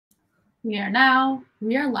We are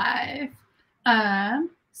live.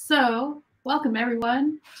 So welcome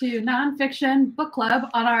everyone to Nonfiction Book Club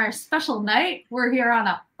on our special night. We're here on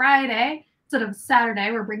a Friday instead of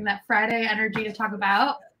Saturday. We're bringing that Friday energy to talk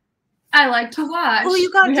about I Like to Watch. Oh,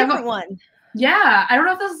 you got a different one. Yeah, I don't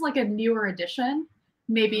know if this is like a newer edition.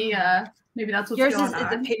 Maybe that's what's yours going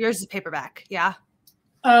on. Yours is paperback, yeah.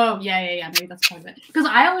 Oh, yeah. Maybe that's part of it. Because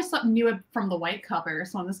I always knew it from the white cover.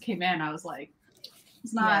 So when this came in, I was like,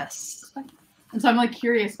 it's not. Yes. And so I'm like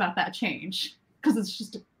curious about that change because it's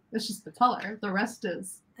just the color. The rest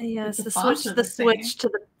is the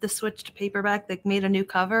switch to paperback. They made a new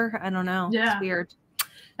cover. I don't know. Yeah, it's weird.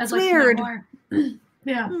 It's weird.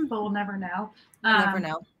 Yeah, but we'll never know. Never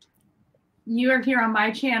know. You are here on my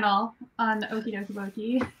channel on Okie Dokie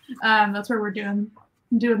Bokie. That's where we're doing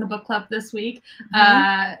the book club this week.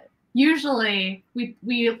 Usually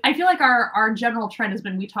we I feel like our general trend has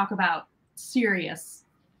been we talk about serious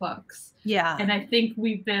books. Yeah. And I think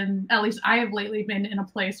at least I have lately been in a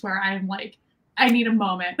place where I'm like, I need a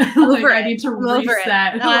moment. I need to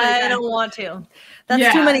reset. No, I don't want to.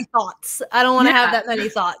 That's too many thoughts. I don't want to have that many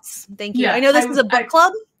thoughts. Thank you. I know this is a book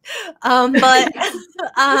club. But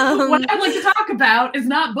what I'd like to talk about is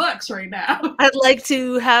not books right now. I'd like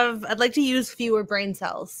to use fewer brain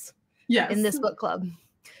cells in this book club.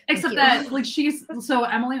 Except that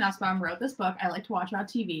Emily Nussbaum wrote this book, I Like to Watch About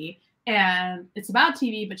TV. And it's about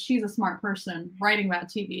TV, but she's a smart person writing about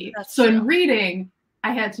TV. So in reading,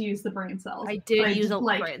 I had to use the brain cells. I did use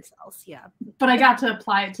brain cells, yeah. But I got to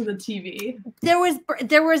apply it to the TV. There was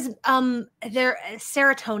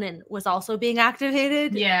serotonin was also being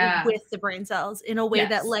activated with the brain cells in a way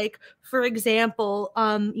that, like, for example,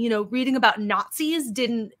 reading about Nazis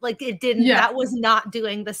that was not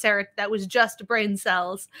doing that was just brain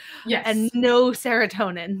cells. Yes. And no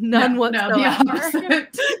serotonin. None whatsoever. The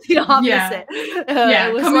opposite. The opposite.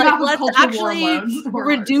 It was like, let's actually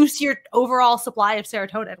reduce your overall supply of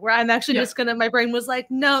serotonin, where I'm actually just my brain was like,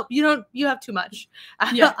 no, you have too much.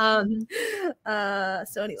 So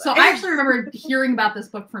anyway. So I actually remember hearing about this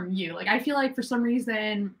book from you. Like, I feel like for some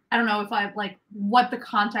reason, I don't know if what the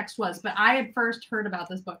context was, but I had first heard about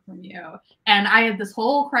this book from you. And I had this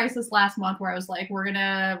whole crisis last month where I was like, we're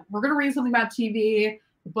gonna read something about TV,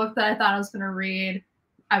 the book that I thought I was gonna read.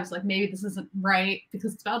 I was like, maybe this isn't right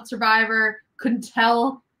because it's about Survivor. Couldn't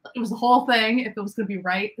tell it was the whole thing if it was gonna be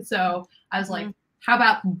right. So I was like, how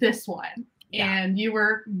about this one? Yeah. And you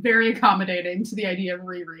were very accommodating to the idea of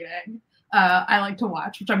rereading. I Like to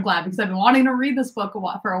Watch, which I'm glad because I've been wanting to read this book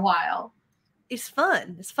for a while. It's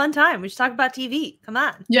fun. It's a fun time. We should talk about TV. Come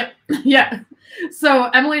on. Yep. Yeah. So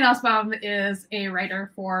Emily Nussbaum is a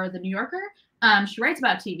writer for The New Yorker. She writes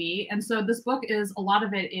about TV. And so this book a lot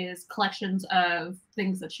of it is collections of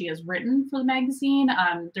things that she has written for the magazine.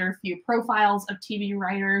 There are a few profiles of TV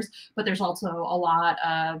writers, but there's also a lot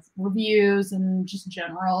of reviews and just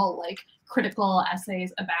general critical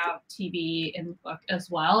essays about TV in the book as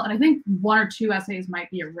well. And I think one or two essays might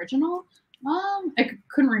be original. I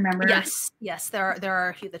couldn't remember. Yes, there are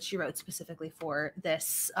a few that she wrote specifically for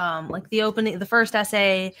this. Like the first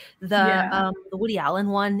essay, the Woody Allen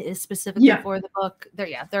one is specifically for the book. There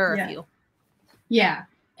are a few. Yeah.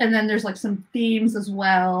 And then there's some themes as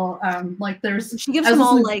well. She gives them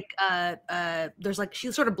all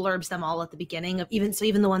she sort of blurbs them all at the beginning of even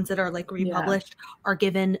the ones that are republished are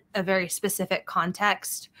given a very specific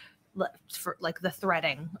context for the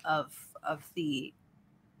threading of the.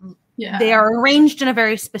 Yeah. They are arranged in a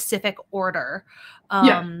very specific order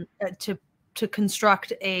to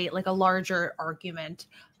construct a larger argument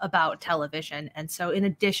about television. And so in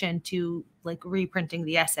addition to reprinting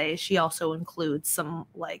the essays, she also includes some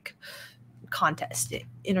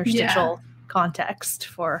interstitial context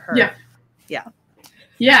for her.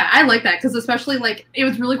 Yeah, I like that because especially it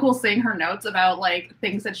was really cool seeing her notes about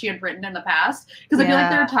things that she had written in the past. Because I feel like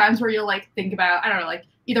there are times where you'll think about, I don't know,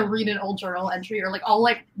 either read an old journal entry or I'll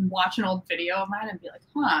watch an old video of mine and be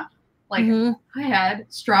I had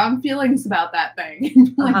strong feelings about that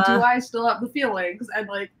thing. Do I still have the feelings? And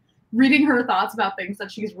reading her thoughts about things that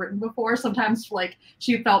she's written before, sometimes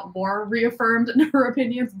she felt more reaffirmed in her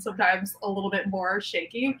opinions and sometimes a little bit more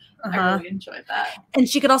shaky. I really enjoyed that. And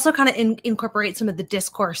she could also kind of incorporate some of the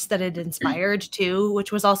discourse that it inspired too,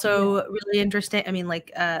 which was also really interesting. I mean,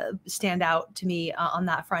 stand out to me on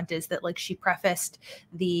that front is that she prefaced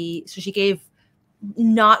so she gave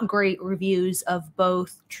not great reviews of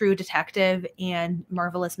both True Detective and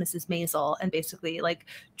Marvelous Mrs. Maisel, and basically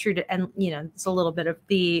it's a little bit of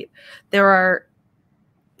there are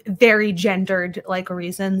very gendered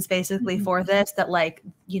reasons basically for this, that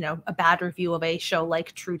a bad review of a show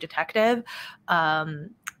like True Detective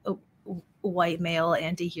white male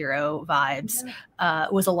anti-hero vibes.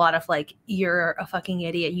 Was a lot of like, you're a fucking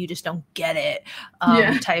idiot, you just don't get it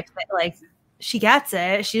type thing. Like, she gets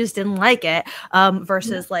it, she just didn't like it.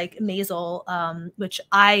 Versus like Maisel, which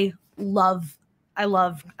I love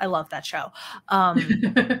that show.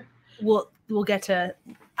 We'll get to.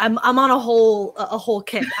 I'm on a whole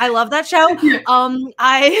kick. I love that show.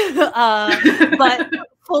 But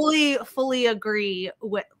fully agree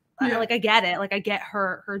with. Like, I get it. Like, I get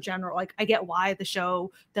her general. Like, I get why the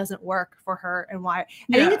show doesn't work for her and why.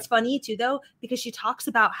 I think it's funny too, though, because she talks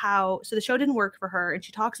about how the show didn't work for her, and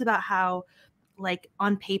she talks about how, like,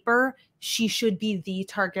 on paper she should be the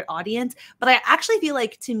target audience, but I actually feel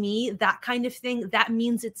like, to me, that kind of thing, that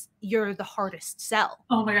means you're the hardest sell.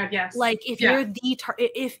 Oh my god, yes. Like, if you're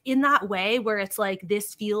if in that way where it's like,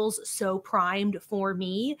 this feels so primed for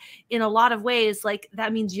me, in a lot of ways, like,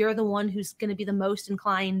 that means you're the one who's going to be the most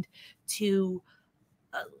inclined to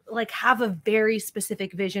like have a very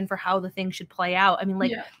specific vision for how the thing should play out. I mean,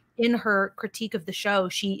 like, in her critique of the show,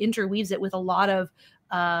 she interweaves it with a lot of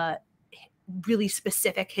really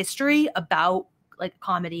specific history about, like,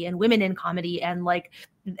 comedy and women in comedy, and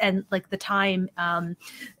the time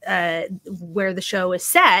where the show is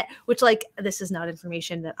set, which, like, this is not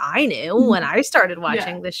information that I knew when I started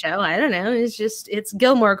watching the show. I don't know. It's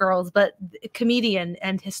Gilmore Girls, but comedian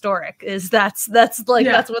and historic that's what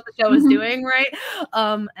the show is doing, right?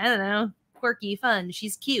 I don't know. Quirky, fun.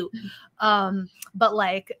 She's cute. But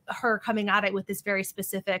like, her coming at it with this very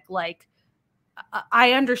specific, like,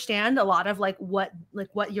 I understand a lot of like what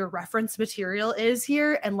your reference material is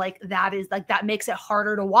here, and like that is like, that makes it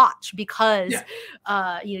harder to watch because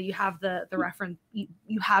you have the reference,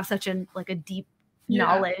 you have such a deep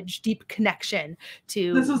knowledge, deep connection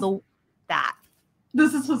to that.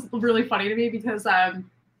 This is really funny to me because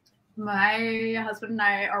my husband and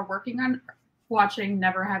I are working on watching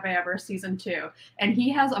Never Have I Ever season 2, and he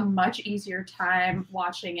has a much easier time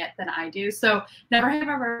watching it than I do. So Never Have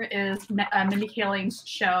I Ever is Mindy Kaling's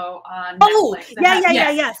show on Netflix.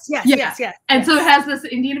 Yes. And so it has this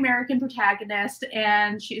Indian American protagonist,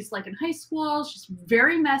 and she's like in high school. She's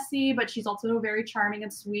very messy, but she's also very charming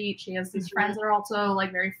and sweet. She has these friends that are also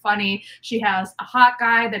like very funny. She has a hot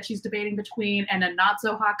guy that she's debating between, and a not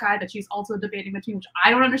so hot guy that she's also debating between, which I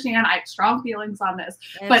don't understand. I have strong feelings on this.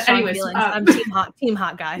 But anyways, team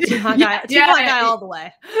hot guy all the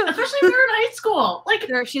way. Especially if they're in high school.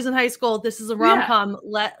 Like, she's in high school. This is a rom-com.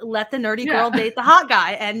 Let the nerdy girl date the hot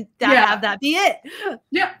guy, and have that be it.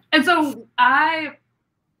 Yeah. And so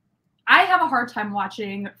I have a hard time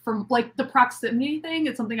watching from like the proximity thing.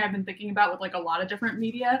 It's something I've been thinking about with like a lot of different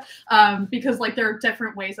media, because like there are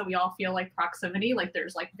different ways that we all feel like proximity. Like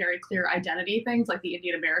there's like very clear identity things, like the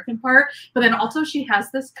Indian American part, but then also she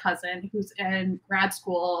has this cousin who's in grad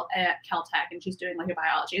school at Caltech, and she's doing like a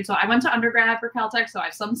biology. And so I went to undergrad for Caltech, so I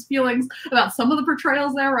have some feelings about some of the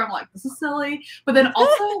portrayals there where I'm like, this is silly. But then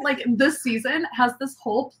also like this season has this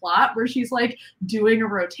whole plot where she's like doing a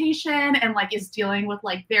rotation and like is dealing with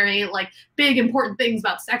like very like big important things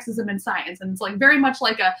about sexism in science, and it's like very much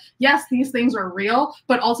like a, yes, these things are real,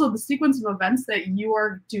 but also the sequence of events that you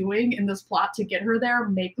are doing in this plot to get her there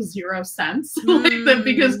make zero sense.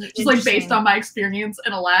 Because she's like based on my experience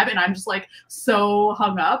in a lab, and I'm just like so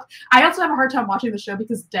hung up. I also have a hard time watching the show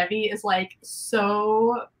because Debbie is like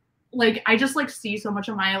so like, I just like see so much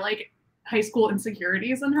of my like high school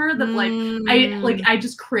insecurities in her that I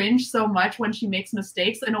just cringe so much when she makes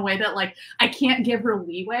mistakes in a way that like I can't give her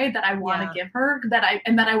leeway that I want to give her, that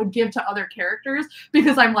I would give to other characters,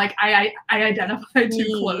 because I'm like I identify too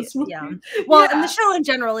close with and the show in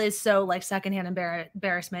general is so like secondhand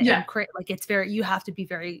embarrassment and like it's very, you have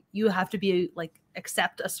to be like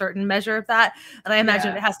accept a certain measure of that, and I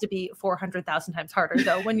imagine it has to be 400,000 times harder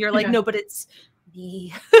though when you're like no, but it's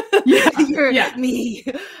me. You're me.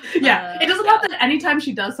 It doesn't help that anytime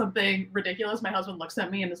she does something ridiculous, my husband looks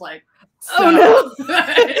at me and is like, oh no.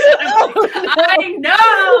 I know.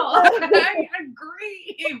 I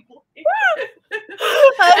agree. And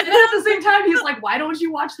then at the same time he's like, why don't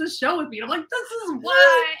you watch this show with me? And I'm like, this is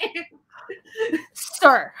why.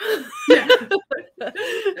 Sir.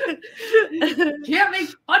 Can't make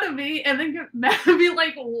fun of me and then get mad and be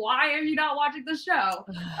like, why are you not watching the show?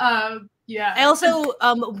 I also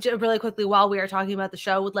really quickly, while we are talking about the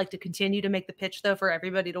show, would like to continue to make the pitch though for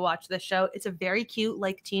everybody to watch this show. It's a very cute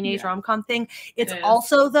like teenage rom-com thing. It's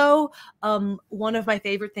also though one of my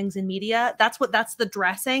favorite things in media. That's the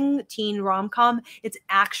dressing teen rom-com. It's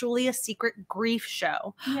actually a secret grief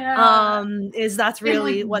show. That's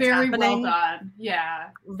really what's very happening. Well done.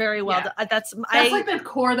 Very well done. That's like the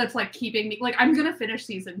core that's like keeping me like, I'm gonna finish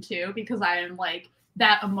season 2 because I am like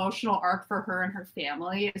that emotional arc for her and her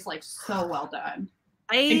family is like so well done.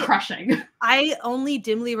 And crushing. I only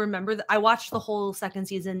dimly remember that I watched the whole second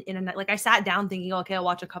season in a night. Like I sat down thinking, okay, I'll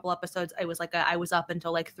watch a couple episodes. I was like, I was up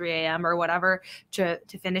until like 3 a.m. or whatever to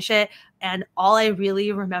finish it. And all I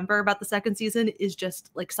really remember about the second season is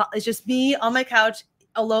just like, it's just me on my couch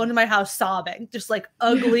alone in my house sobbing, just like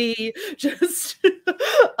ugly, just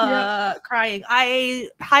crying. I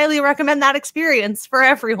highly recommend that experience for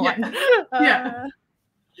everyone.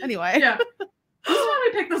 Anyway. Yeah. This is why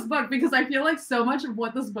we picked this book, because I feel like so much of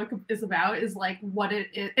what this book is about is like what it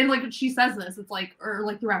is, and like she says this, it's like, or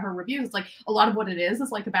like throughout her reviews, it's like a lot of what it is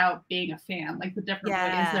like about being a fan, like the different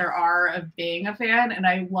ways there are of being a fan, and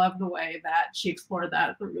I love the way that she explored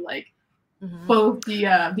that through like both the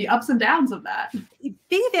ups and downs of that.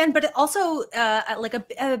 Being a fan, but also like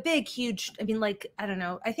a big, huge. I mean, like I don't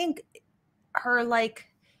know. I think her like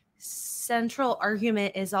central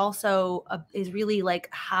argument is also is really like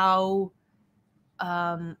how.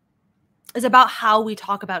 Is about how we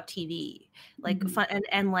talk about TV, like fun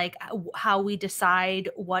and like how we decide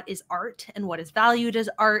what is art and what is valued as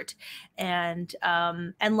art, and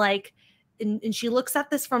like, and she looks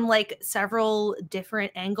at this from like several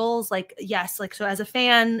different angles. Like, yes, like so as a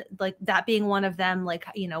fan, like that being one of them, like,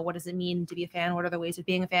 you know, what does it mean to be a fan? What are the ways of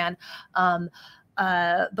being a fan?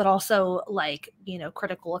 But also like, you know,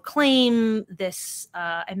 critical acclaim, this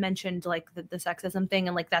I mentioned like the sexism thing,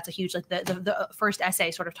 and like that's a huge, like the first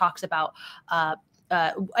essay sort of talks about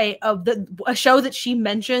a show that she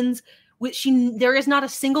mentions, which there is not a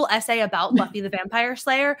single essay about Buffy the Vampire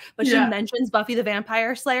Slayer, but she mentions Buffy the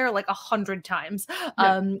Vampire Slayer like 100 times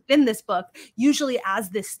in this book, usually as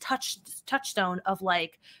this touchstone of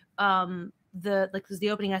like because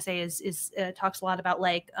the opening essay is talks a lot about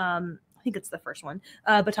like I think it's the first one,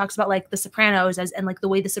 but talks about like The Sopranos and like the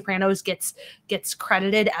way The Sopranos gets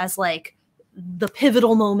credited as like the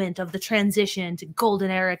pivotal moment of the transition to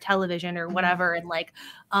golden era television or whatever. And like,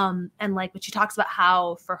 but she talks about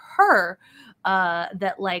how for her,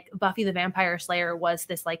 that like Buffy the Vampire Slayer was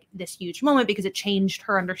this huge moment because it changed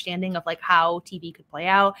her understanding of like how TV could play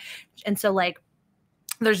out. And so like,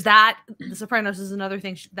 there's that. The Sopranos is another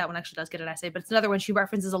thing. That one actually does get an essay, but it's another one she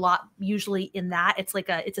references a lot, usually in that. It's like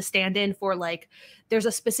it's a stand-in for like, there's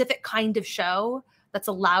a specific kind of show that's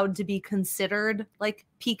allowed to be considered like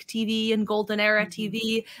peak TV and golden era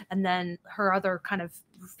TV. And then her other kind of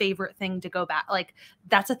favorite thing to go back, like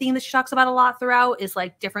that's a theme that she talks about a lot throughout, is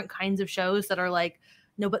like different kinds of shows that are like,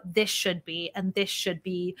 no, but this should be, and this should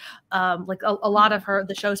be, like a lot of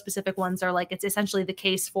the show specific ones are like, it's essentially the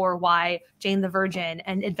case for why Jane the Virgin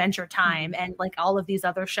and Adventure Time and like all of these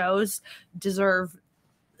other shows deserve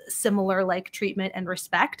similar like treatment and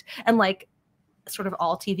respect. And like sort of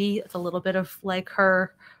all TV, it's a little bit of like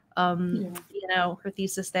her, you know, her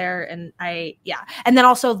thesis there. And and then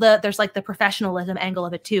also there's like the professionalism angle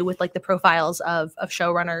of it too, with like the profiles of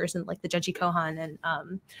showrunners and like the Jenji Kohan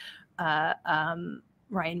and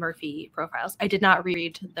Ryan Murphy profiles. I did not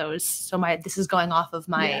reread those, so this is going off of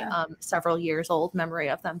my several years old memory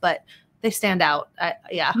of them, but they stand out. I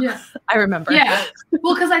remember. Yeah,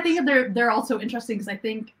 well, because I think they're also interesting, because I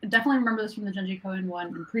think definitely remember this from the Jenji Kohan one.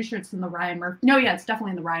 I'm pretty sure it's in the Ryan Murphy. No, yeah, it's definitely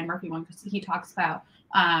in the Ryan Murphy one, because he talks about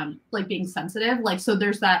like being sensitive. Like, so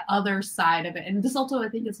there's that other side of it, and this also I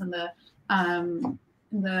think it's in the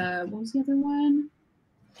what was the other one?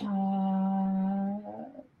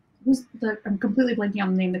 I'm completely blanking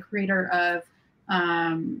on the name. The creator of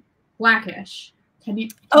Blackish. Kenya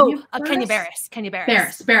Barris.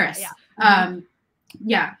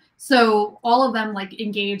 Yeah. So all of them like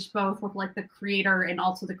engage both with like the creator and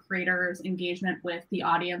also the creator's engagement with the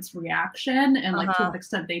audience reaction, and like to what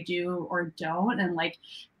extent they do or don't, and like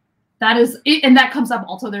that is it, and that comes up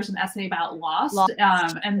also. There's an essay about Lost.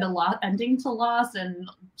 And the ending to Lost, and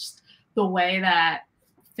just the way that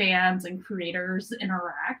fans and creators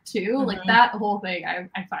interact too, like that whole thing I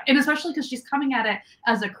find, and especially because she's coming at it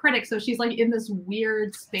as a critic, so she's like in this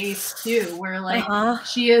weird space too, where like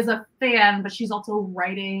she is a fan, but she's also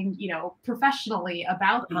writing, you know, professionally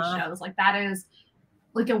about these shows. Like that is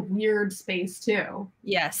like a weird space too.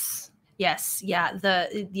 Yes, that's like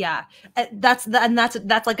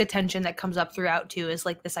a tension that comes up throughout too, is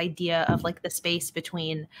like this idea of like the space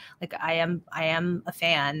between like I am a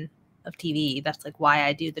fan of TV. That's like why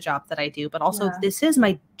I do the job that I do, but also it is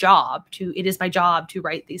my job to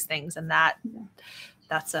write these things, and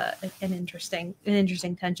that's an interesting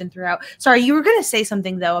tension throughout. Sorry, you were going to say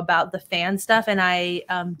something though about the fan stuff, and I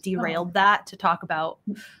derailed that to talk about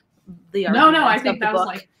the no, I think that was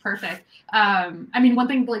like perfect. I mean, one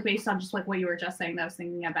thing like based on just like what you were just saying that I was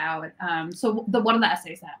thinking about, so one of the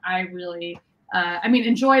essays that I really I mean,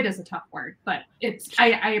 enjoyed is a tough word, but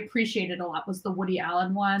I appreciated a lot was the Woody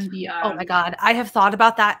Allen one. Oh my God. I have thought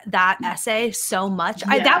about that essay so much.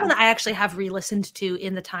 Yeah. That one I actually have re-listened to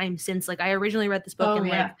in the time since, like, I originally read this book in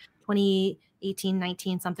like 2018,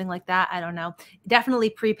 19, something like that. I don't know.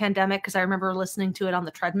 Definitely pre-pandemic, because I remember listening to it on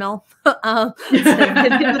the treadmill. So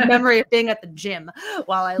the memory of being at the gym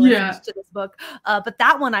while I listened to this book. But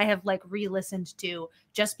that one I have like re-listened to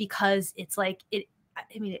just because it's like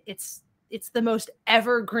it's the most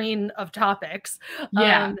evergreen of topics.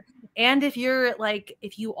 And if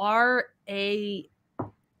you are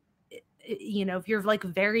if you're like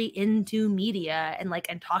very into media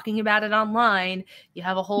and talking about it online, you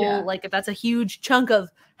have a whole like, if that's a huge chunk of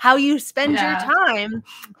how you spend your time,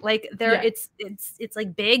 like it's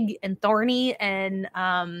like big and thorny and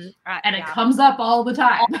it comes up all the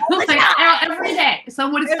time. Every day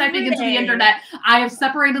someone is typing into the internet, I have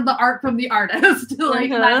separated the art from the artist. Like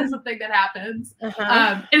that is the thing that happens.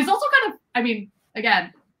 And it's also kind of, I mean,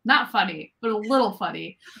 again, not funny, but a little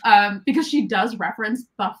funny, because she does reference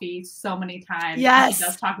Buffy so many times. Yes. She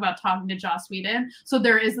does talk about talking to Joss Whedon. So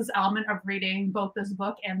there is this element of reading both this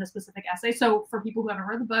book and the specific essay. So for people who haven't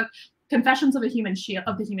read the book, Confessions of the Human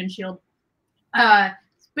Shield,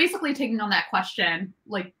 basically taking on that question,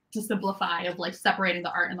 like, to simplify, of like separating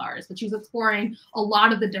the art and the artist. But she's exploring a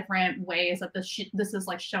lot of the different ways that this is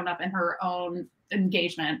like shown up in her own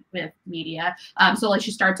engagement with media. So like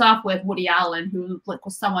she starts off with Woody Allen, who like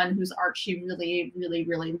was someone whose art she really, really,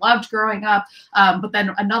 really loved growing up. But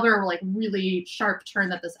then another like really sharp turn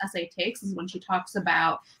that this essay takes is when she talks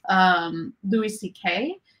about Louis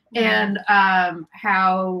C.K. and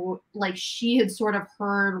how like she had sort of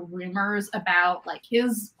heard rumors about like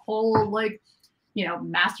his whole like, you know,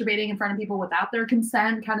 masturbating in front of people without their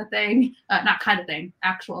consent kind of thing, not kind of thing,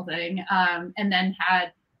 actual thing. And then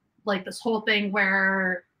had like this whole thing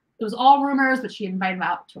where it was all rumors, but she invited him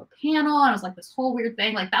out to a panel and it was like this whole weird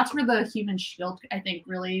thing. Like that's where the human shield, I think,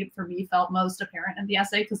 really for me felt most apparent in the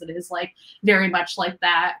essay, because it is like very much like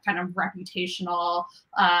that kind of reputational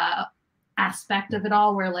aspect of it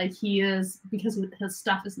all, where like he is, because his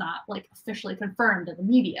stuff is not like officially confirmed in the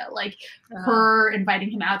media, like her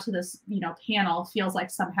inviting him out to this, you know, panel feels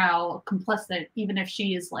like somehow complicit, even if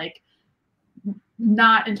she is like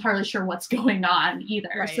not entirely sure what's going on either.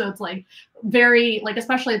 Right. So it's like very like,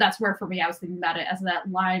 especially that's where for me I was thinking about it as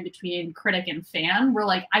that line between critic and fan, where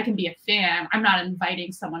like I can be a fan, I'm not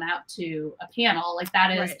inviting someone out to a panel. Like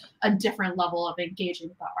that is a different level of engaging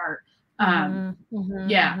with the art.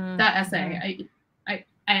 That essay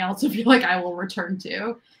I also feel like I will return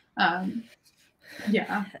to.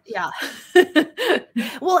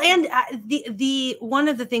 Well, and the one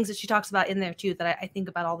of the things that she talks about in there too that I think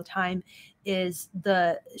about all the time is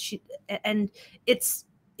and it's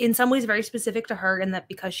in some ways very specific to her, in that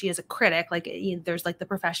because she is a critic, like, you know, there's like the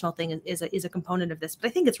professional thing is a component of this, but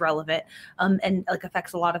I think it's relevant and like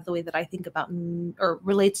affects a lot of the way that I think about, or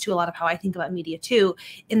relates to a lot of how I think about media too,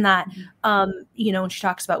 in that you know, when she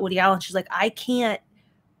talks about Woody Allen, she's like, I can't,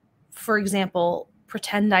 for example,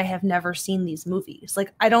 pretend I have never seen these movies.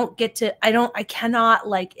 Like I cannot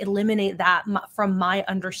like eliminate that from my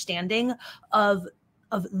understanding of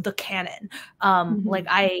the canon. Like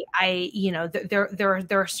I, you know, there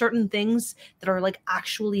are certain things that are like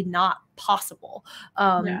actually not possible.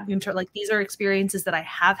 Like these are experiences that I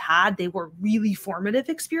have had. They were really formative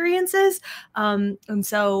experiences. And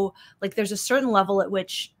so like, there's a certain level at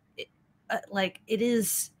which it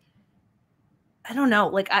is, I don't know,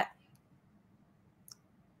 like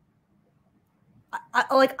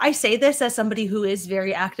I say this as somebody who is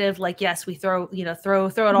very active. Like, yes, we throw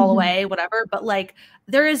it all away, whatever. But like,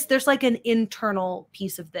 there's like an internal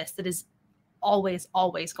piece of this that is always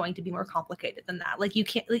going to be more complicated than that. Like you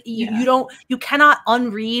can't, like, you cannot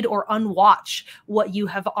unread or unwatch what you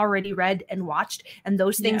have already read and watched. And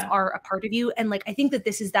those things are a part of you. And like, I think that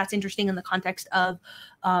that's interesting in the context of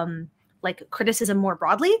like criticism more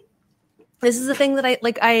broadly. This is the thing that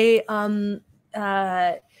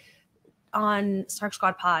on Snark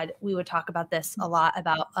Squad Pod, we would talk about this a lot,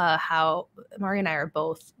 about how Mari and I are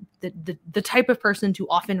both the type of person to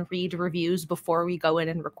often read reviews before we go in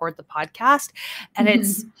and record the podcast. And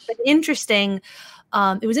it's interesting.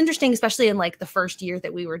 It was interesting, especially in like the first year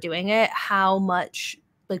that we were doing it, how much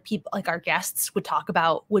like people, like our guests would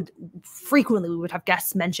frequently, we would have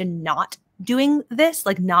guests mention not doing this,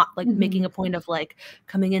 like not like making a point of like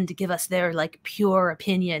coming in to give us their like pure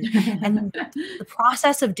opinion. And the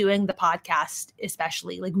process of doing the podcast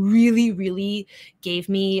especially like really, really gave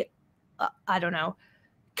me, I don't know,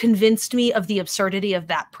 convinced me of the absurdity of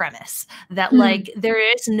that premise, that like there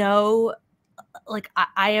is no like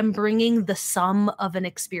I am bringing the sum of an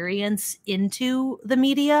experience into the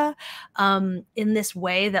media in this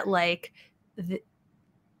way that like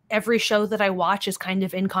every show that I watch is kind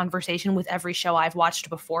of in conversation with every show I've watched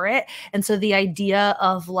before it. And so the idea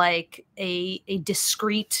of like a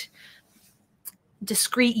discrete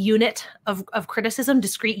unit of criticism,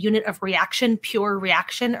 discrete unit of reaction, pure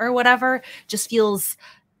reaction or whatever, just feels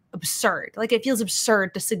absurd. Like it feels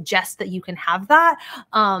absurd to suggest that you can have that.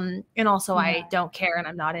 And also I don't care and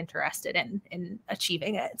I'm not interested in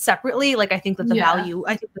achieving it separately. Like I think that the value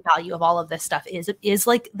of all of this stuff is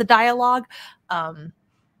like the dialogue.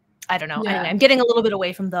 I don't know. Anyway, I'm getting a little bit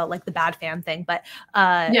away from the like the bad fan thing, but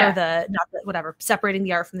or the not the, whatever, separating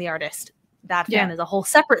the art from the artist. Bad fan is a whole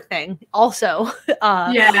separate thing. Also,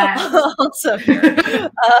 also here.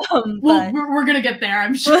 Well, we're gonna get there,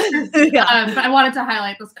 I'm sure. But I wanted to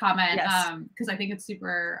highlight this comment because I think it's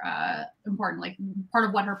super important. Like part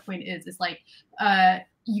of what her point is like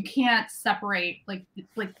you can't separate like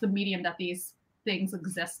the medium that these things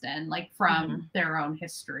exist in like from their own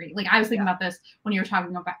history. Like I was thinking about this when you were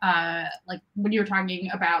talking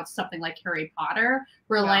about something like Harry Potter,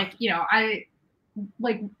 where like, you know, I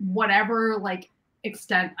like whatever like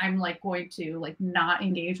extent I'm like going to like not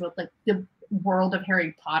engage with like the world of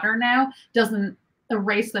Harry Potter now doesn't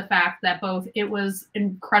erase the fact that both it was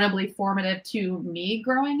incredibly formative to me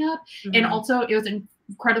growing up and also it was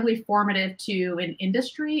incredibly formative to an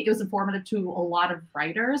industry. It was informative to a lot of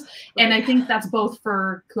writers. And I think that's both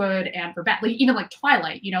for good and for bad. Like even like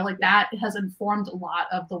Twilight, you know, like that has informed a lot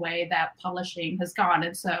of the way that publishing has gone.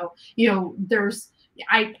 And so, you know,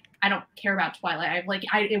 I don't care about Twilight.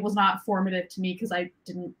 It was not formative to me because I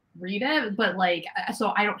didn't read it, but like,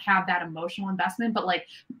 so I don't have that emotional investment. But like,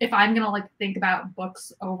 if I'm gonna like think about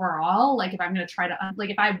books overall, like if I'm gonna try to like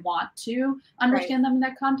if I want to understand them in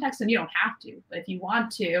that context, and you don't have to, but if you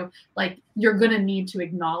want to, like you're gonna need to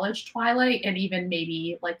acknowledge Twilight and even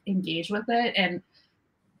maybe like engage with it. And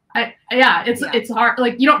it's hard.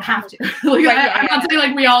 Like you don't have to. Like I'm not saying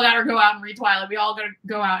like we all gotta go out and read Twilight. We all gotta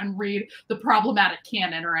go out and read the problematic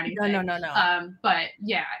canon or anything. No. But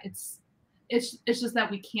yeah, it's just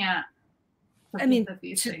that we can't. I mean,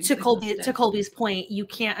 to Colby's point, you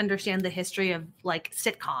can't understand the history of like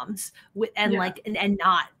sitcoms and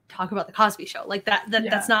not talk about the Cosby Show. Like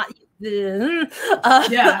that's not. And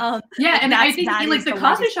I think like the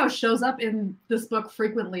Cosby Show shows up in this book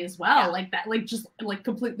frequently as well. Like that, like just like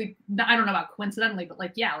completely. I don't know about coincidentally, but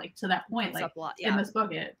like like to that point, like in this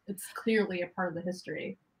book, it's clearly a part of the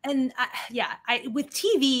history. And with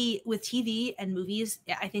TV and movies,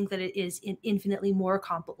 I think that it is infinitely more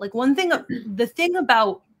complex. Like the thing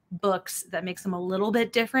about books that makes them a little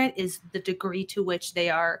bit different is the degree to which they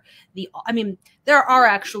are I mean, there are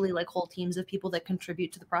actually like whole teams of people that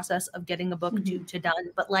contribute to the process of getting a book to done,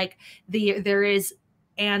 but like there is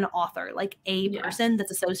an author, like a person that's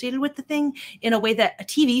associated with the thing in a way that a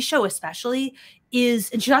TV show especially is,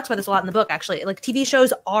 and she talks about this a lot in the book actually, like TV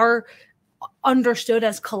shows are understood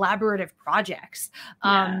as collaborative projects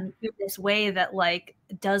in this way that like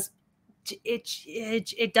does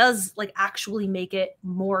like actually make it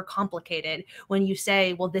more complicated when you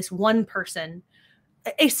say, well, this one person,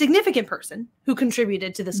 a significant person who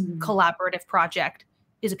contributed to this collaborative project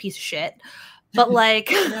is a piece of shit, but like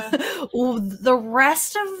the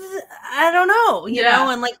rest of I don't know, you know,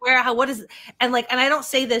 and like what is, and I don't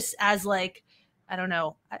say this as like, I don't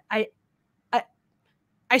know,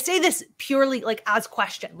 I say this purely like as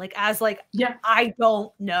question, like as like, I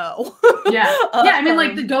don't know. I mean,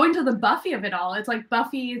 like going to the Buffy of it all, it's like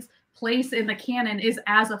Buffy's place in the canon is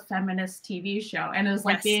as a feminist TV show and is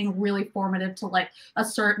like being really formative to like a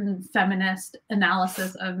certain feminist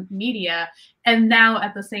analysis of media. And now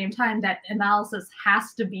at the same time, that analysis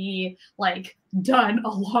has to be like done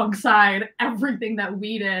alongside everything that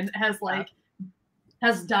Whedon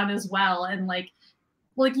has done as well. And like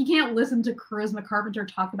you can't listen to Charisma Carpenter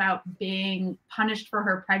talk about being punished for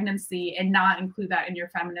her pregnancy and not include that in your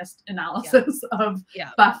feminist analysis of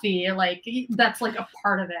Buffy. Like that's like a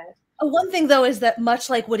part of it. One thing though is that much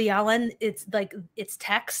like Woody Allen, it's like it's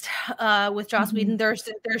text with Joss Whedon. There's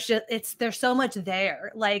so much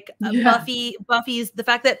there. Like Buffy's the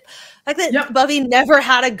fact that Buffy never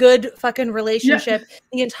had a good fucking relationship.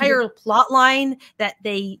 The entire plot line that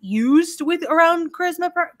they used around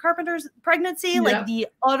Charisma Carpenter's pregnancy, like the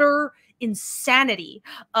utter insanity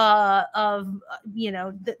of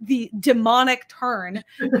the demonic turn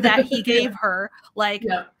that he gave her, like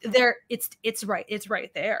there it's right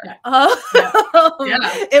there.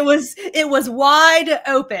 It was wide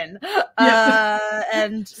open.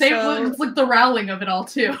 And same with like the rowling of it all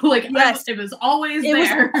too. Like yes, it was always it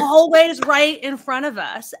there. was always right in front of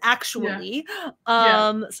us, actually.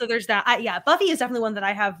 So there's that. Buffy is definitely one that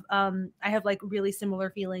I have like really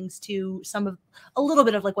similar feelings to a little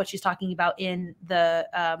bit of like what she's talking about in the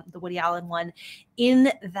Woody Allen one,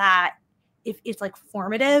 in that it's like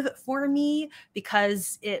formative for me,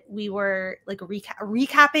 because we were like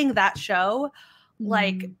recapping that show,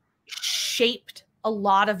 like shaped a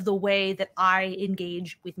lot of the way that I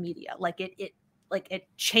engage with media. Like it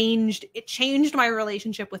changed my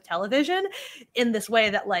relationship with television in this way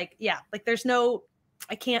that there's no,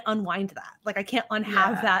 I can't unwind that. Like I can't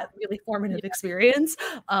unhave that really formative experience.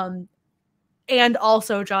 And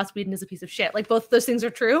also Joss Whedon is a piece of shit. Like both of those things are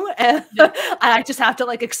true. And I just have to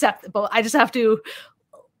like accept both. I just have to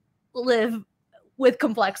live with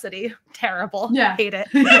complexity. Terrible. Hate it.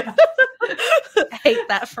 Hate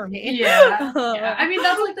that for me. I mean,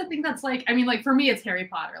 that's like the thing that's like, I mean, like for me it's Harry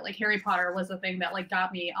Potter. Like Harry Potter was the thing that like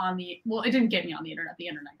got me on it didn't get me on the internet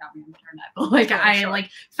got me on the internet, but like I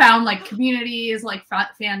like found like communities, like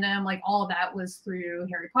fandom, like all of that was through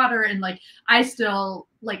Harry Potter. And like I still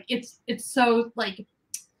like it's so like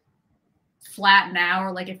flat now,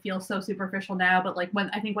 or like it feels so superficial now, but like when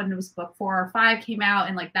it was book 4 or 5 came out,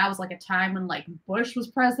 and like that was like a time when like Bush was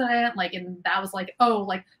president, like, and that was like, oh,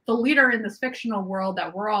 like the leader in this fictional world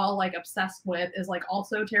that we're all like obsessed with is like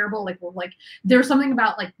also terrible. Like we're like, there's something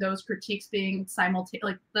about like those critiques being simultaneous,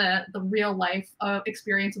 like the real life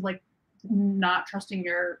experience of like not trusting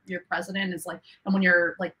your president is like, and when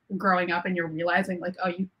you're like growing up and you're realizing like, oh,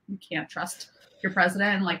 you can't trust your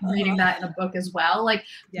president, and like reading that in a book as well. Like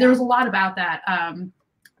there was a lot about that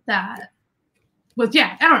that was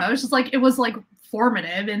I don't know, it's just like it was like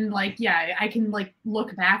formative, and like I can like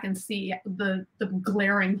look back and see the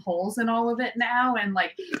glaring holes in all of it now, and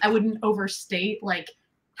like I wouldn't overstate like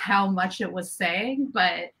how much it was saying,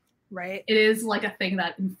 but it is like a thing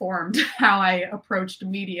that informed how I approached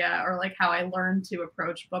media, or like how I learned to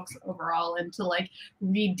approach books overall, and to like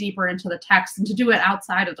read deeper into the text, and to do it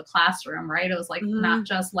outside of the classroom. It was like not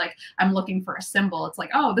just like I'm looking for a symbol. It's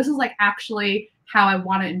like, oh, this is like actually how I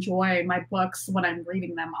want to enjoy my books when I'm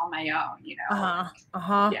reading them on my own, you know?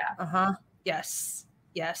 Yes.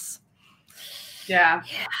 The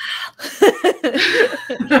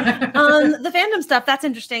fandom stuff, that's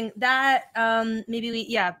interesting. That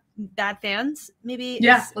maybe bad fans, maybe.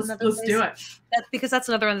 Let's do it. Because that's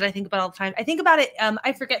another one that I think about all the time. I think about it,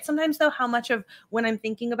 I forget sometimes though how much of when I'm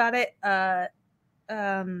thinking about it,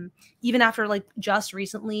 even after like just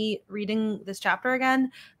recently reading this chapter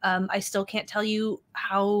again, I still can't tell you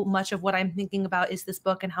how much of what I'm thinking about is this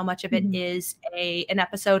book, and how much of it is an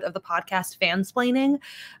episode of the podcast Fansplaining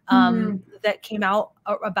that came out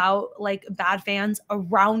about like bad fans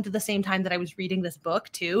around the same time that I was reading this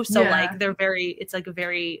book too. So like it's like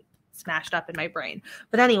very smashed up in my brain.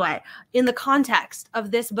 But anyway, in the context of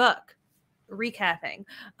this book, recapping,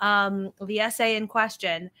 the essay in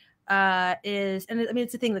question is, and I mean,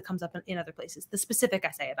 it's a thing that comes up in other places. The specific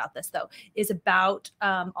essay about this, though, is about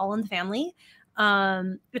All in the Family.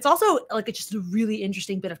 It's also like it's just a really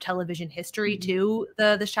interesting bit of television history too.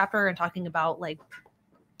 This chapter, and talking about like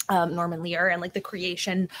Norman Lear and like the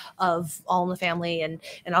creation of All in the Family and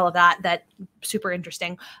all of that. That super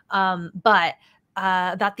interesting. But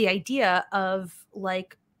that the idea of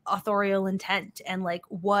like authorial intent and like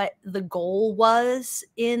what the goal was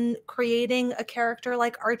in creating a character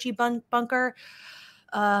like Archie Bunker,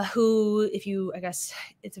 who, if you, I guess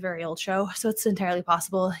it's a very old show, so it's entirely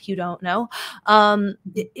possible you don't know.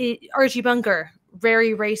 Archie Bunker,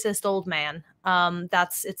 very racist old man.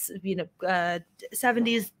 It's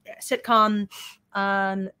 70s sitcom,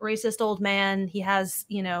 racist old man. He has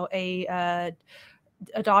a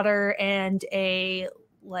daughter and a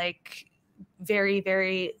like very,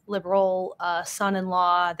 very liberal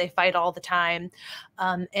son-in-law. They fight all the time.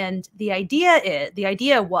 And the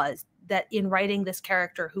idea was that in writing this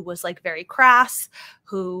character who was like very crass,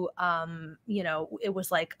 who, it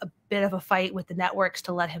was like a bit of a fight with the networks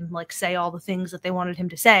to let him like say all the things that they wanted him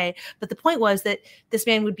to say. But the point was that this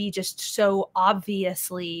man would be just so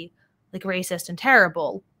obviously like racist and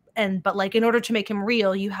terrible. But like, in order to make him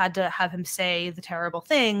real, you had to have him say the terrible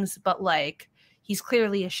things, but like, he's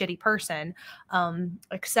clearly a shitty person,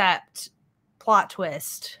 except plot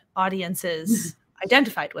twist, audiences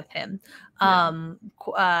identified with him.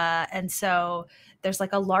 And so there's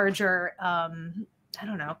like a larger,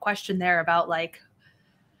 question there about like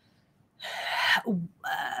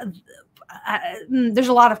There's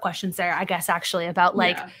a lot of questions there, I guess, actually, about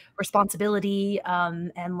like responsibility,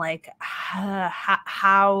 and like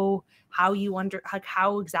how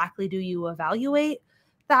how exactly do you evaluate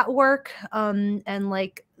that work, and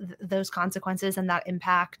like those consequences and that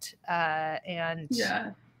impact, and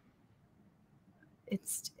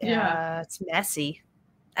it's messy.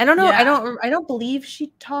 I don't know. I don't believe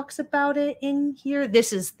she talks about it in here.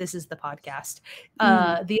 This is the podcast.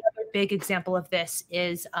 The other big example of this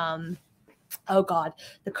is oh God,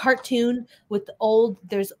 the cartoon with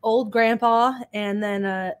there's old grandpa and then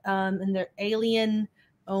and their alien.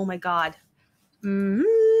 Oh my God.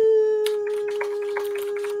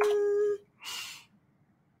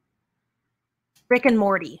 Rick and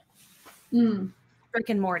Morty. Rick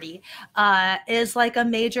and Morty is like a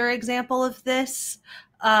major example of this.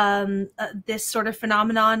 This sort of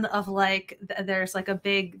phenomenon of like there's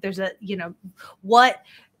what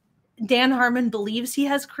Dan Harmon believes he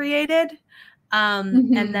has created,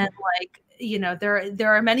 and then like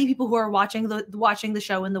there are many people who are watching the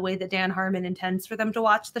show in the way that Dan Harmon intends for them to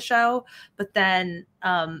watch the show, but then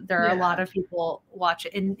there are a lot of people watch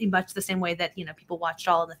it in much the same way that people watched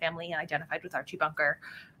All in the Family and identified with Archie Bunker.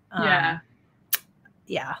 And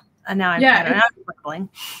now I'm rambling.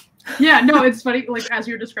 No, it's funny. Like as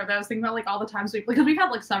you were describing, I was thinking about like all the times because we've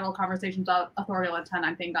had like several conversations about Authorial Intent.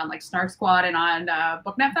 I think on like Snark Squad and on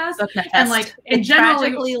Booknet Fest, and like in general,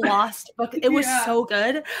 tragically lost book. It was so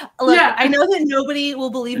good. Look, I know that nobody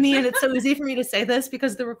will believe me, and it's so easy for me to say this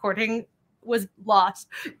because the recording was lost,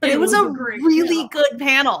 but it was a really good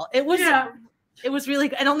panel. It was. It was really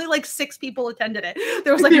good. And only like 6 people attended it.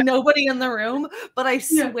 There was like nobody in the room, but I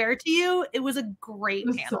swear to you, it was a great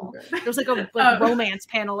panel. So there was like a romance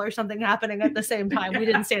panel or something happening at the same time. We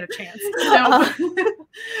didn't stand a chance.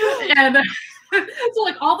 And so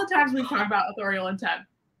like all the times we've talked about Authorial Intent,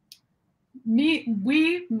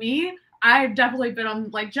 I've definitely been on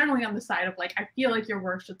like generally on the side of like, I feel like your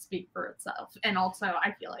work should speak for itself. And also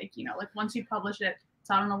I feel like, like once you publish it, it's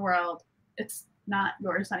out in the world, it's not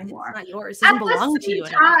yours anymore. It's not yours. It doesn't belong to you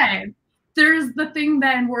anymore. There's the thing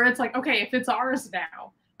then where it's like, okay, if it's ours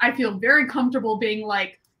now, I feel very comfortable being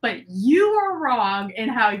like, but you are wrong in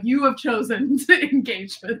how you have chosen to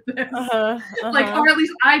engage with this. Like, or at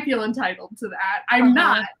least I feel entitled to that. I'm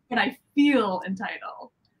not, but I feel entitled.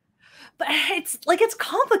 But it's like it's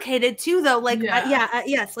complicated too, though. Like,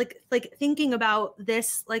 yes, like thinking about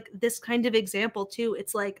this, like this kind of example too.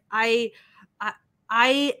 It's like I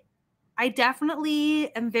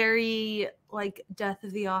definitely am very like death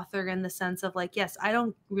of the author in the sense of like, yes, I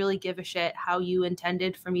don't really give a shit how you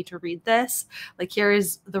intended for me to read this. Like,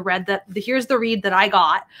 here's the read that I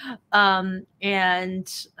got. And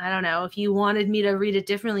I don't know, if you wanted me to read it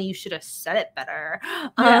differently, you should have said it better.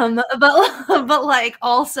 But like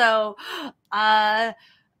also, I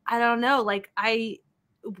don't know, like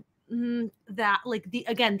that like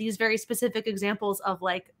these very specific examples of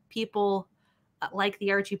like people like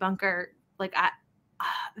the Archie Bunker, like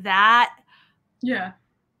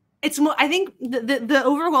it's more, I think the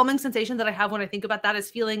overwhelming sensation that I have when I think about that is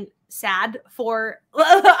feeling sad for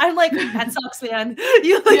I'm like, that sucks, man.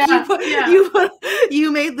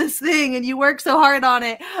 You made this thing and you worked so hard on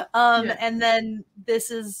it, and then this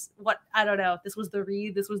is what, I don't know, this was the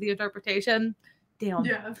read, this was the interpretation. Damn.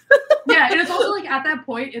 And it's also like at that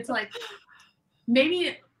point it's like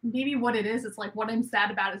maybe what it is, it's like what I'm sad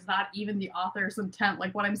about is not even the author's intent.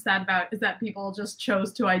 Like what I'm sad about is that people just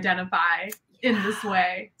chose to identify in this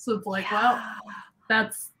way. So it's like, well,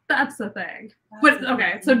 that's the thing. But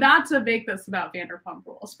okay, so not to make this about Vanderpump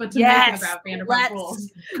Rules, but to make it about Vanderpump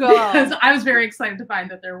Rules. Because I was very excited to find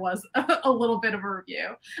that there was a little bit of a review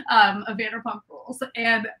of Vanderpump Rules.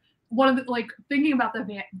 And one of the, like, thinking about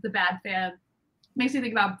the bad fan makes me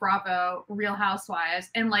think about Bravo, Real Housewives,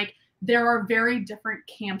 and like there are very different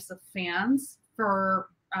camps of fans for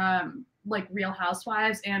like Real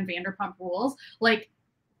Housewives and Vanderpump Rules. Like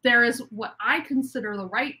there is what I consider the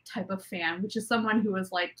right type of fan, which is someone who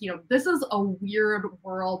is like, this is a weird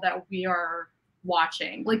world that we are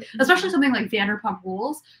watching. Like, especially something like Vanderpump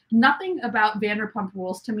Rules. Nothing about Vanderpump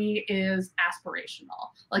Rules to me is aspirational.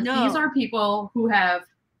 Like these are people who have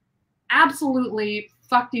absolutely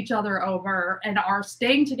fucked each other over and are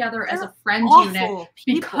staying together as a friends unit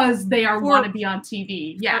because they want to be on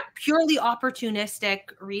TV. Purely opportunistic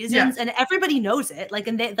reasons, and everybody knows it. Like,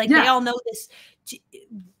 and they all know this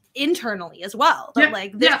internally as well. But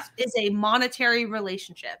like, this is a monetary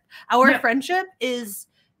relationship. Our friendship is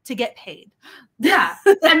to get paid.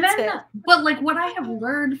 And then, but like, what I have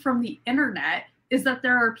learned from the internet is that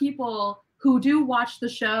there are people who do watch the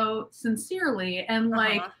show sincerely and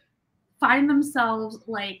like find themselves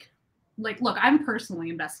like like, look, I'm personally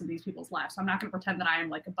invested in these people's lives, so I'm not going to pretend that I am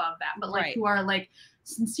like above that, but like who are like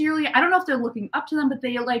sincerely, I don't know if they're looking up to them, but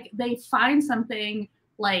they find something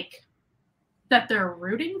like that they're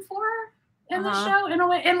rooting for in the show in a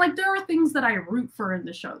way. And like, there are things that I root for in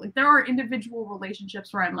the show. Like there are individual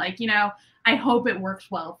relationships where I'm like, you know, I hope it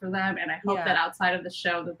works well for them. And I hope that outside of the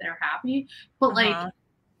show that they're happy, but like,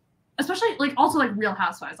 especially like also like Real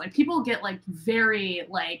Housewives, like people get like very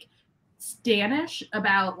like Stanish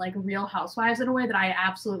about like Real Housewives in a way that I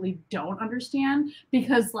absolutely don't understand,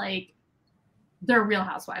 because like they're Real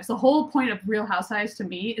Housewives. The whole point of Real Housewives to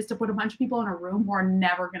me is to put a bunch of people in a room who are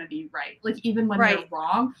never going to be right. Like even when they're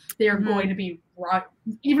wrong, they are going to be wrong.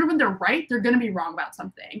 Even when they're right, they're going to be wrong about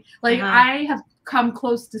something. Like I have come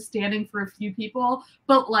close to standing for a few people,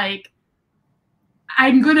 but like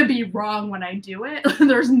I'm going to be wrong when I do it.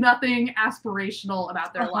 There's nothing aspirational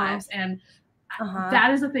about their lives. And that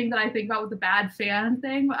is the thing that I think about with the bad fan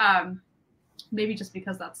thing. Maybe just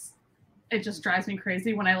because it just drives me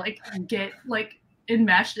crazy when I like get like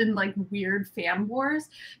enmeshed in like weird fan wars,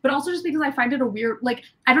 but also just because I find it a weird, like,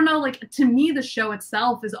 I don't know, like to me, the show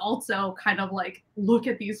itself is also kind of like, look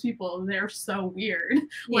at these people. They're so weird.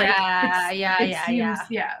 Like,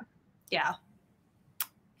 yeah.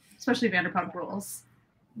 Especially Vanderpump Rules,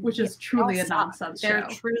 which is truly a nonsense show. They're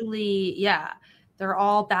truly, they're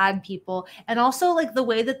all bad people. And also like the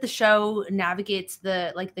way that the show navigates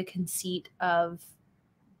the conceit of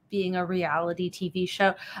being a reality TV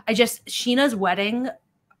show. Sheena's wedding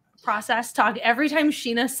process talk, every time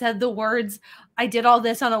Sheena said the words, I did all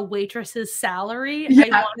this on a waitress's salary,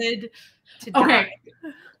 I wanted to die.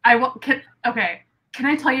 Can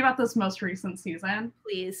I tell you about this most recent season?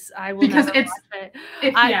 Please, I will. Because that's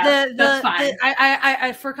fine.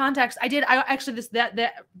 I for context,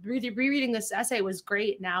 rereading this essay was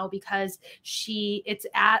great now because it's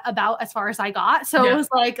at about as far as I got. So it was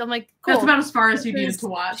like, I'm like, cool. That's about as far as you needed to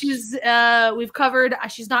watch. We've covered.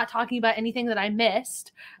 She's not talking about anything that I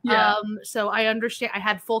missed. So I understand. I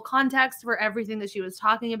had full context for everything that she was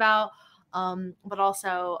talking about. But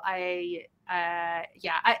also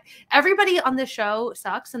everybody on this show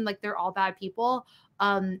sucks and like they're all bad people.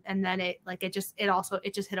 And then it just hit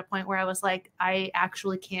a point where I was like, I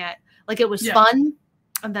actually can't, like, it was fun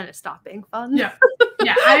and then it stopped being fun.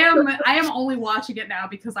 I am only watching it now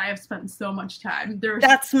because I have spent so much time. A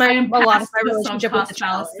lot of my relationship with the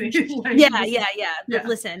challenge. But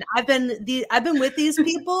listen, I've been with these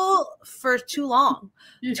people for too long.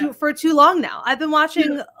 For too long now. I've been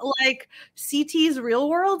watching like CT's Real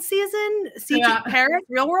World season, Paris,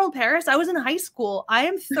 Real World Paris. I was in high school. I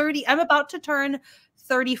am 30. I'm about to turn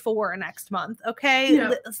 34 next month. Okay.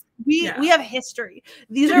 We have history.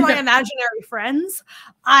 These are my imaginary friends.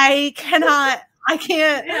 I can't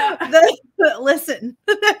listen.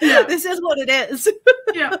 This is what it is. So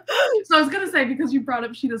I was gonna say, because you brought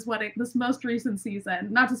up Sheena's wedding, this most recent season,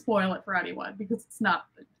 not to spoil it for anyone because it's not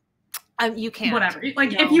you can't, whatever,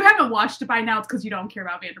 like if you haven't watched it by now, it's because you don't care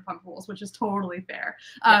about Vanderpump Rules, which is totally fair.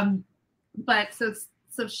 But so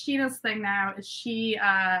Sheena's thing now is she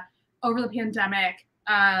over the pandemic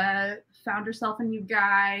found herself a new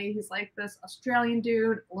guy. He's like this Australian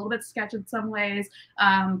dude, a little bit sketch in some ways,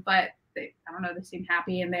 but they seem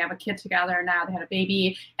happy and they have a kid together now. They had a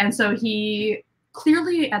baby. And so he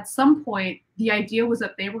clearly at some point, the idea was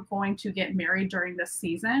that they were going to get married during this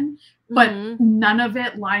season, but none of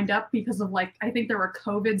it lined up because of like, I think there were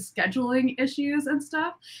COVID scheduling issues and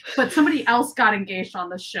stuff, but somebody else got engaged on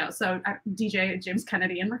the show. So DJ James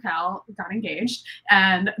Kennedy and Raquel got engaged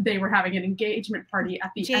and they were having an engagement party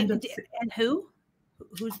at the end of and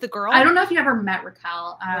who's the girl? I don't know if you ever met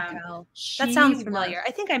Raquel. That sounds familiar.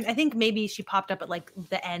 I think maybe she popped up at like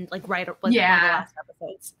the end, like right one of the last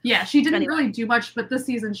episodes. Yeah, she didn't really do much, but this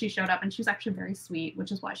season she showed up and she was actually very sweet,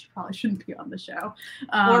 which is why she probably shouldn't be on the show.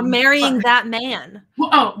 Or marrying that man.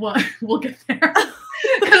 We'll get there.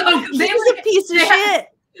 He's a piece of shit.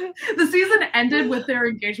 The season ended with their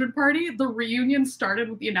engagement party. The reunion started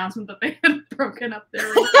with the announcement that they had broken up their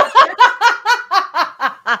relationship.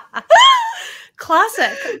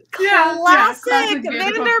 Classic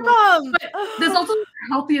Vanderpump. But that's also the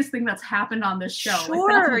healthiest thing that's happened on this show.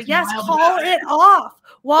 Sure, yes, call it off.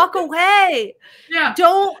 Walk away.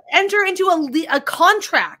 Don't enter into a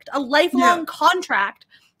contract, a lifelong contract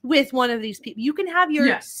with one of these people. You can have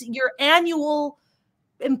your annual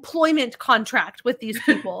employment contract with these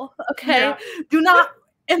people. Okay, do not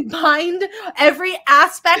bind every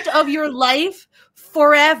aspect of your life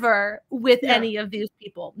forever with any of these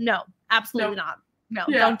people. No, absolutely not. No,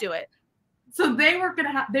 don't do it. So they were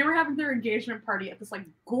having their engagement party at this like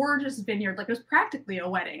gorgeous vineyard. Like it was practically a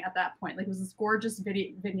wedding at that point. Like it was this gorgeous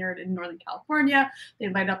vineyard in Northern California. They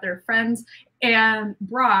invited up their friends, and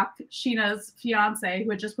Brock, Sheena's fiance, who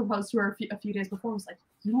had just proposed to her a few days before, was like,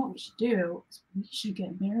 "You know what we should do? We should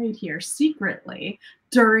get married here secretly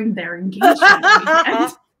during their engagement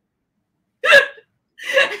weekend."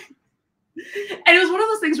 And it was one of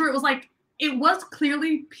those things where it was like, it was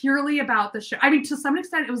clearly purely about the show. I mean, to some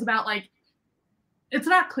extent, it was about like, it's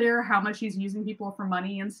not clear how much he's using people for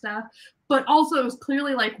money and stuff, but also it was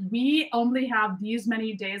clearly like, we only have these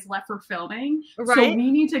many days left for filming, right? So we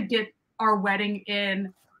need to get our wedding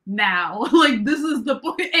in now. Like, this is the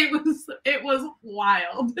point. It was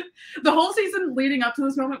wild. The whole season leading up to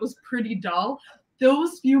this moment was pretty dull.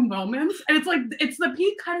 Those few moments, and it's like, it's the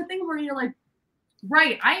peak kind of thing where you're like,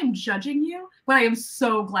 right, I am judging you, but I am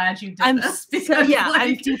so glad you did this. Because,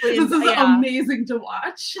 I'm deeply this is amazing to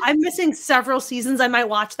watch. I'm missing several seasons. I might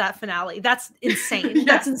watch that finale. That's insane. Yeah.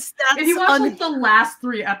 That's if you watch like the last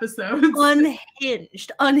 3 episodes.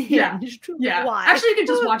 Unhinged. Yeah. Why? Actually, you can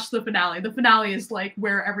just watch the finale. The finale is like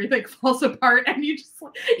where everything falls apart, and you just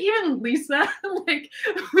like, even Lisa, like,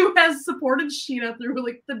 who has supported Sheena through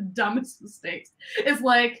like the dumbest mistakes, is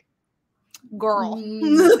like, girl.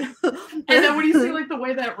 And then when you see like the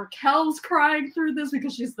way that Raquel's crying through this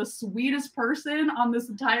because she's the sweetest person on this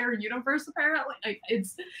entire universe, apparently, like,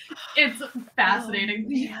 it's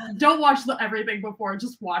fascinating. Don't watch everything before,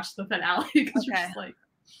 just watch the finale, because you're just like,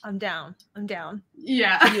 I'm down.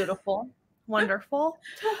 Yeah. Beautiful. Wonderful.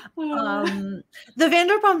 The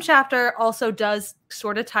Vanderpump chapter also does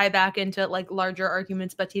sort of tie back into like larger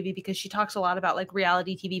arguments about TV, because she talks a lot about like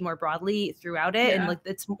reality TV more broadly throughout it. And like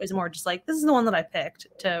it's more just like, this is the one that I picked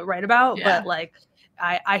to write about. But like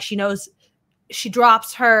she knows, she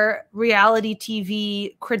drops her reality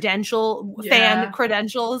TV fan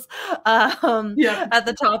credentials at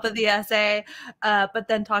the top of the essay, but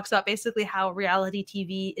then talks about basically how reality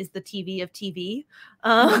TV is the TV of TV,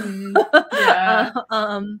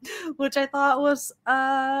 which I thought was,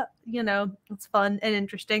 it's fun and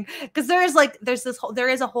interesting, because there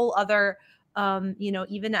is a whole other,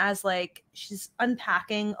 even as like she's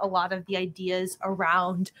unpacking a lot of the ideas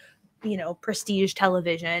around, prestige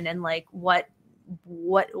television and like what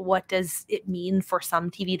does it mean for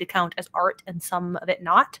some TV to count as art and some of it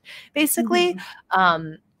not, basically.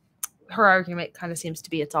 Her argument kind of seems to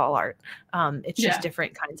be it's all art. It's just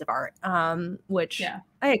different kinds of art, which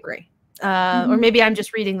I agree. Or maybe I'm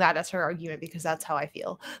just reading that as her argument because that's how I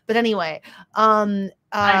feel. But anyway, I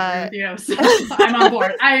agree with you. So I'm on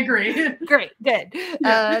board. I agree. Great, good. 2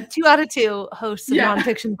 out of 2 hosts of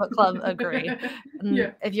Nonfiction Book Club agree.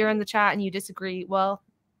 If you're in the chat and you disagree, well,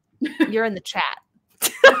 you're in the chat.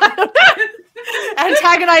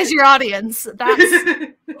 Antagonize your audience. That's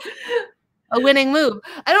a winning move.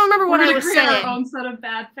 I don't remember what I was saying. Our own set of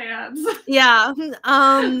bad fans. Yeah.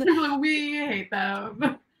 We hate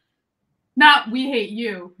them. Not we hate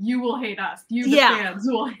you. You will hate us. You, the fans,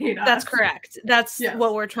 will hate us. That's correct. That's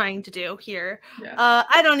what we're trying to do here.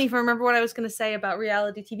 I don't even remember what I was going to say about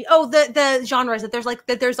reality TV. Oh, the genres,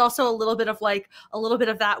 that there's also a little bit of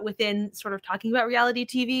that within sort of talking about reality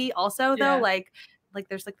TV also, though. Like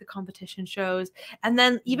there's like the competition shows, and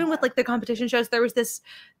then even with like the competition shows, there was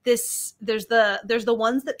there's the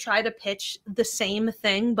ones that try to pitch the same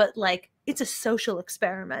thing, but like it's a social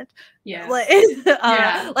experiment. Like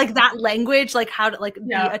that language, like how to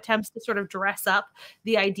the attempts to sort of dress up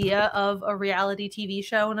the idea of a reality TV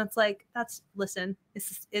show, and it's like, this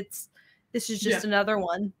is just another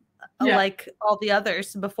one, like all the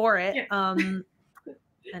others before it.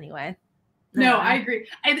 Anyway. No, I agree.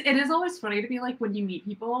 It is always funny to me, like, when you meet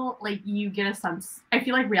people, like, you get a sense. I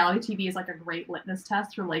feel like reality TV is like a great litmus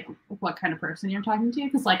test for like what kind of person you're talking to,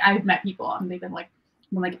 because like I've met people and they've been like,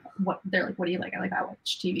 what do you like? I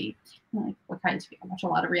watch TV. I'm like, what kind of TV? I watch a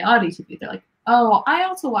lot of reality TV. They're like, oh, I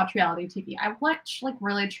also watch reality TV. I watch like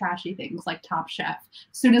really trashy things like Top Chef. As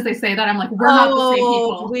soon as they say that, I'm like, we're not the same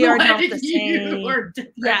people. We are not the same.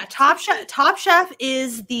 Yeah, Top Chef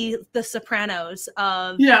is the Sopranos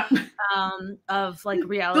of like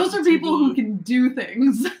reality. Those are people who can do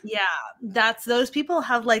things. Yeah, those people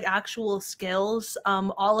have like actual skills.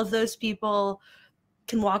 All of those people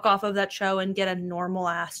can walk off of that show and get a normal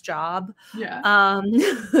ass job. I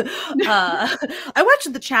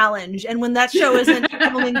watched The Challenge, and when that show isn't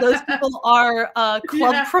filming, those people are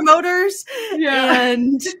club promoters,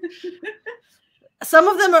 and some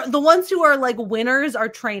of them are the ones who are like winners are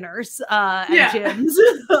trainers at gyms.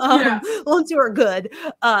 The ones who are good,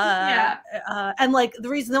 and like the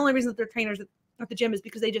only reason that they're trainers at the gym is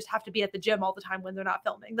because they just have to be at the gym all the time when they're not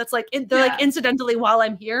filming. That's like they're like, incidentally, while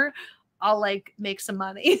I'm here, I'll like make some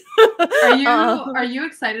money. Are you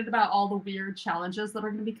excited about all the weird challenges that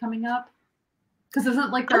are going to be coming up? Because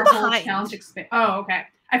isn't like their whole challenge Oh, okay.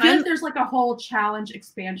 I feel like there's like a whole challenge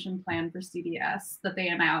expansion plan for CBS that they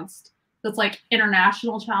announced. That's like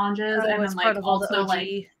international challenges and then like also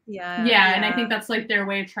like and I think that's like their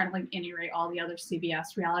way of trying to like integrate all the other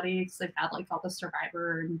CBS reality because they've had like all the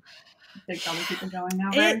Survivor and Big Brother people going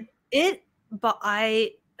now. But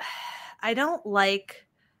I don't like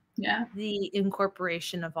the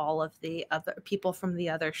incorporation of all of the other people from the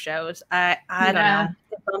other shows. I don't know.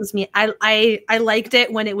 It bums me. I liked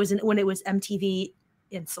it when it was MTV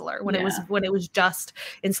insular, when it was just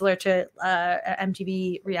insular to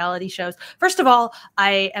MTV reality shows. First of all,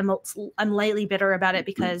 I'm lightly bitter about it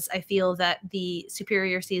because I feel that the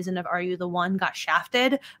superior season of Are You the One got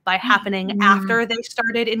shafted by happening after they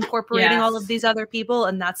started incorporating all of these other people,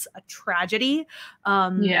 and that's a tragedy.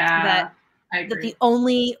 That the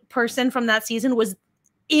only person from that season was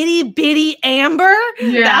itty bitty Amber.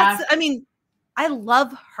 I mean, I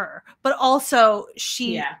love her, but also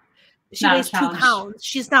she weighs 2 pounds.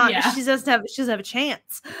 She's not. She doesn't have a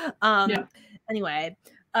chance. Anyway,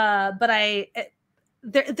 but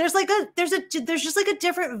there's just like a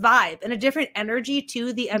different vibe and a different energy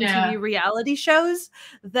to the MTV reality shows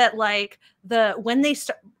that like when they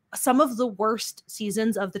start. Some of the worst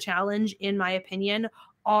seasons of the challenge, in my opinion,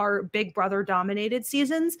 are Big Brother dominated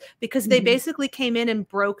seasons because they basically came in and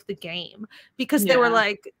broke the game because they were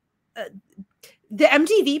like the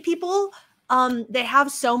MTV people. They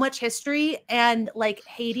have so much history and like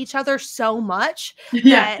hate each other so much.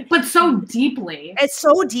 But so deeply. It's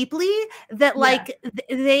so deeply that like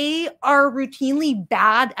they are routinely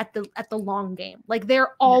bad at the long game. Like they're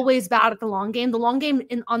always bad at the long game. The long game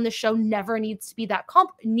on the show never needs to be that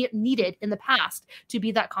needed in the past to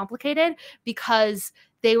be that complicated because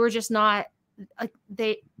they were just not like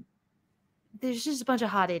there's just a bunch of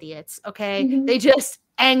hot idiots. Okay. They just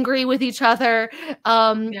angry with each other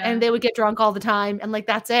and they would get drunk all the time and like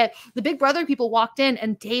that's it. The Big Brother people walked in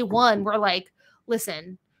and day one were like,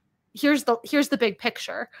 listen, here's the big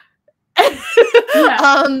picture. And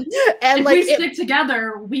if we stick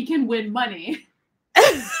together we can win money.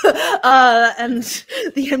 And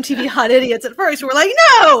the MTV hot idiots at first were like,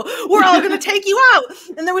 no, we're all going to take you out.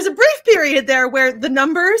 And there was a brief period there where the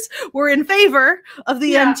numbers were in favor of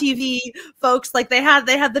the MTV folks. Like they had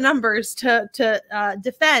the numbers to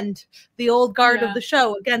defend the old guard of the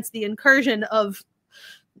show against the incursion of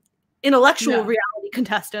intellectual reality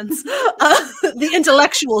contestants, the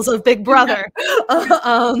intellectuals of Big Brother.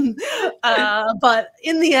 But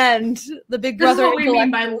in the end, the Big Brother. This is what we mean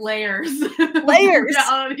by layers. Layers.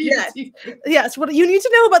 Yes. What you need to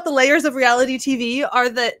know about the layers of reality TV are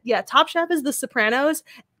that Top Chef is the Sopranos.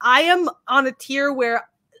 I am on a tier where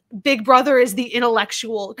Big Brother is the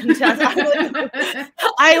intellectual contestant.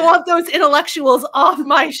 I want those intellectuals off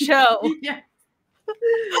my show.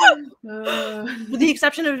 With the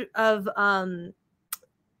exception of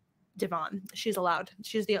Devon. She's allowed.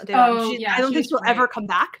 She's the Devon. I don't think she'll ever come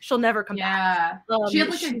back. She'll never come back. She had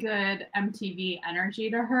like a good MTV energy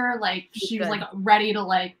to her. Like she was like ready to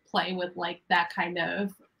like play with like that kind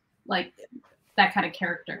of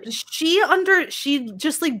character. She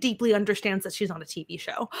just like deeply understands that she's on a TV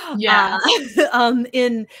show.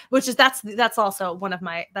 That's also one of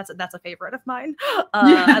my that's a favorite of mine.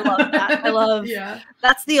 I love that. I love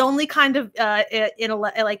that's the only kind of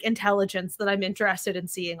intelligence that I'm interested in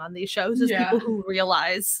seeing on these shows is people who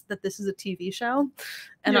realize that this is a TV show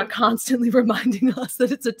and are constantly reminding us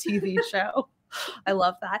that it's a TV show. I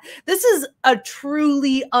love that. This is a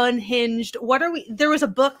truly unhinged. There was a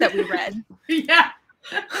book that we read. We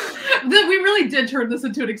really did turn this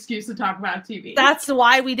into an excuse to talk about TV. That's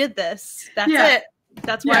why we did this. That's it.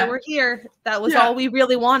 That's why we're here. That was all we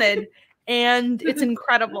really wanted. And it's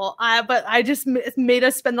incredible. But I just made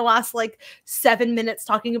us spend the last like 7 minutes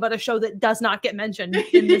talking about a show that does not get mentioned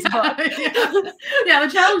in this book. The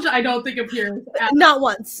challenge I don't think appears. Not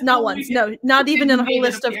once. No, not even in a whole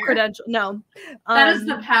list of credentials. No. That is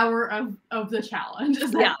the power of the challenge.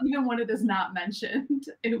 Is that even when it is not mentioned,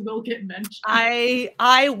 it will get mentioned.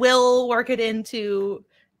 I will work it into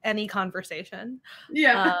any conversation.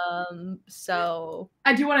 So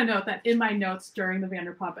I do want to note that in my notes during the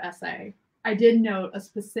Vanderpump essay, I did note a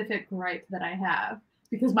specific gripe that I have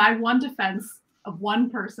because my one defense of one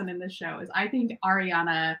person in this show is I think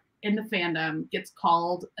Ariana in the fandom gets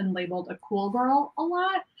called and labeled a cool girl a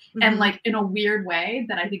lot and like in a weird way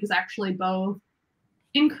that I think is actually both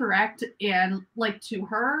incorrect and like to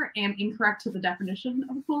her and incorrect to the definition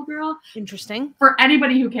of a cool girl. Interesting. For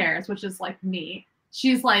anybody who cares, which is like me.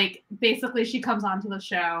 She's like, basically she comes onto the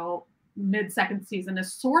show mid-second season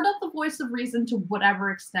is sort of the voice of reason to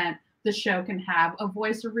whatever extent the show can have a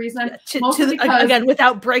voice of reason. Because, again,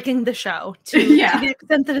 without breaking the show, to the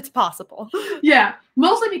extent that it's possible. Yeah,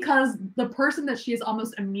 mostly because the person that she is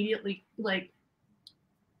almost immediately like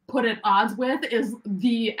put at odds with is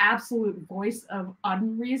the absolute voice of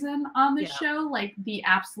unreason on this show, like the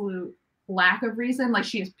absolute lack of reason. Like,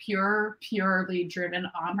 she is purely driven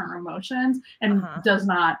on her emotions and does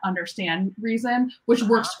not understand reason, which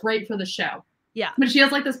works great for the show. Yeah. But she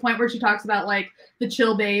has like this point where she talks about like the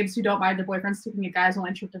chill babes who don't mind their boyfriends taking a guys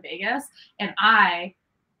only trip to Vegas. And I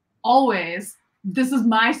always, this is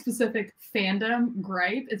my specific fandom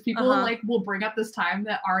gripe, is people like will bring up this time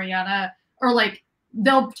that Ariana, or like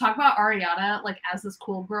they'll talk about Ariana like as this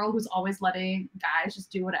cool girl who's always letting guys just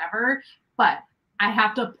do whatever. But I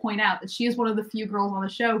have to point out that she is one of the few girls on the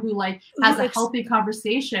show who like has a healthy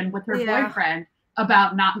conversation with her boyfriend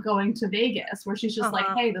about not going to Vegas, where she's just like,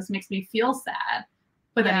 hey, this makes me feel sad.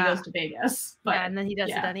 But then he goes to Vegas. But and then he does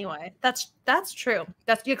it anyway. That's true.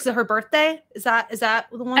 That's because of her birthday. Is that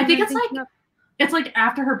the one? I think it's like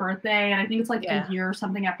after her birthday, and I think it's like a year or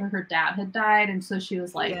something after her dad had died, and so she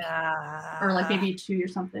was like, or like maybe 2 or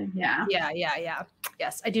something. Yeah.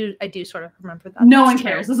 Yes, I do sort of remember that. No one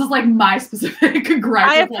cares. This is like my specific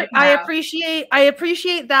gripe. I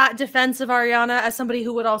appreciate that defense of Ariana as somebody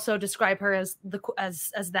who would also describe her as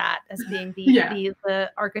being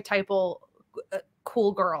the archetypal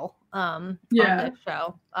cool girl on the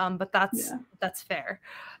show. But that's fair.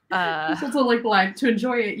 It's also like the line, to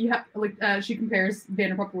enjoy it, you have like she compares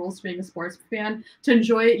Vanderpump Rules to being a sports fan. To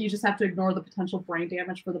enjoy it, you just have to ignore the potential brain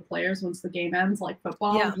damage for the players once the game ends, like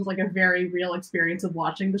football. Which is like a very real experience of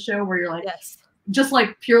watching the show, where you're like, just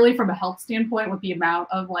like purely from a health standpoint with the amount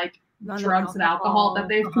of like drugs and alcohol that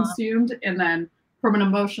they've consumed, and then from an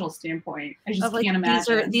emotional standpoint, I just can't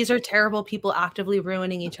imagine. These are terrible people actively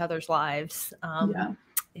ruining each other's lives.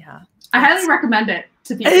 I highly recommend it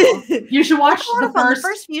to people. You should watch the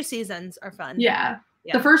first few seasons are fun. Yeah.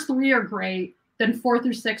 The first 3 are great. Then 4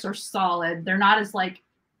 through 6 are solid. They're not as like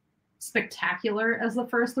spectacular as the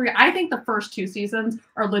first 3. I think the first 2 seasons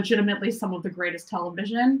are legitimately some of the greatest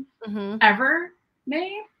television ever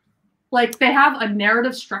made. Like, they have a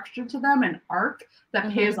narrative structure to them, an arc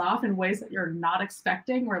that pays off in ways that you're not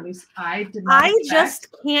expecting, or at least I did not expect.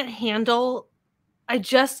 I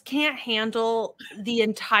just can't handle the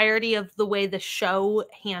entirety of the way the show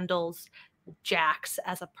handles Jax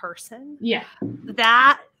as a person. Yeah.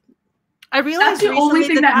 That I realized that's the only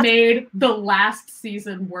thing that made the last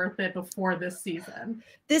season worth it before this season.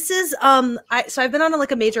 This is so I've been on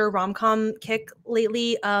a major rom-com kick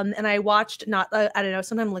lately, and I watched I don't know,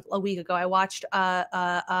 sometime like a week ago I watched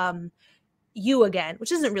You Again,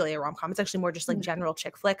 which isn't really a rom-com. It's actually more just like general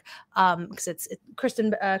chick flick. Because it's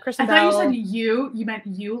Kristen Bell. I thought you meant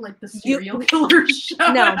You, like the serial killer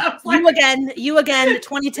show. No, You Again, the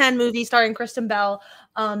 2010 movie starring Kristen Bell.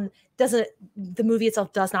 The movie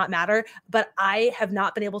itself does not matter, but I have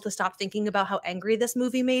not been able to stop thinking about how angry this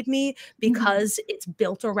movie made me, because it's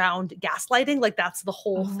built around gaslighting. Like, that's the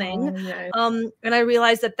whole thing. Yeah. And I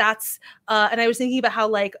realized that's and I was thinking about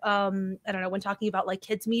how I don't know, when talking about like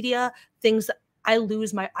kids media things, I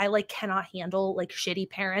cannot handle like shitty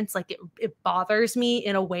parents. Like, it bothers me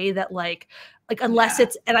in a way that like unless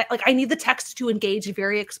it's, and I need the text to engage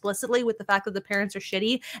very explicitly with the fact that the parents are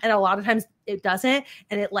shitty. And a lot of times it doesn't.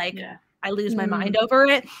 And it I lose my mind over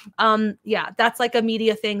it. That's like a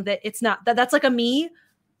media thing that it's not, that's like a me.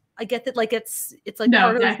 I get that. Like, it's like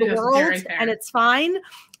part of the world and it's fine.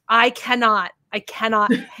 I cannot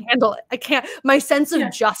handle it. I can't. My sense of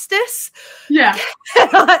justice.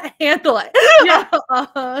 Cannot handle it.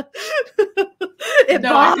 It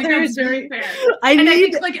bothers me. Very fair. I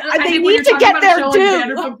need to get their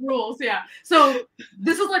due. Rules. Yeah. So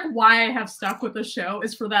this is like why I have stuck with the show,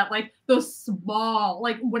 is for that, like, those small,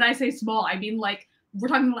 like, when I say small, I mean like we're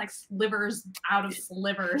talking like slivers out of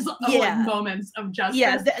slivers of like moments of justice.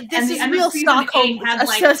 Yeah, this is real Stockholm. Had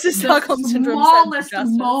like the smallest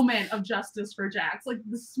moment of justice for Jax, like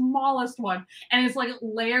the smallest one, and it's like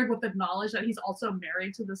layered with the knowledge that he's also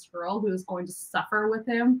married to this girl who is going to suffer with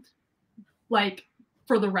him, like,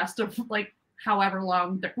 for the rest of like however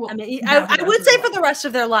long. I mean, I would say for the rest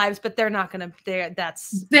of their lives, but they're not gonna. They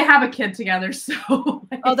have a kid together, so.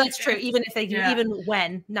 Oh, that's true. Even if they do, even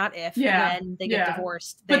when, not if, when they get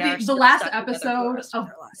divorced. But the last episode of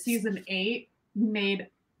season 8 made.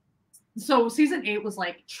 So season 8 was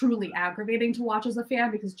like truly aggravating to watch as a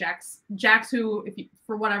fan, because Jax, who, if you,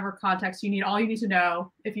 for whatever context all you need to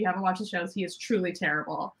know if you haven't watched the shows, he is truly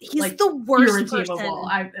terrible. He's like, the worst person.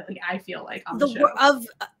 I feel like on the show. Of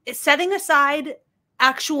setting aside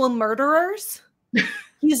actual murderers,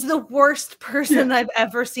 He's the worst person I've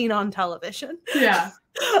ever seen on television. Yeah.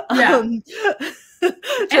 And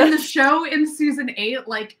the show in season 8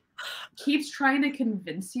 like keeps trying to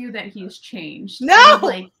convince you that he's changed. No, and,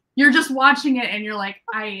 like you're just watching it and you're like,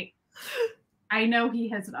 I know he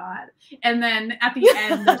has not. And then at the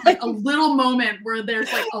end, there's like a little moment where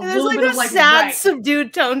there's like a little bit of like sad,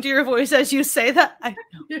 subdued tone to your voice as you say that. I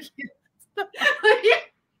know.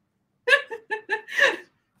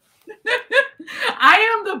 I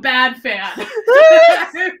am the bad fan.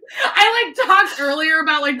 I like talked earlier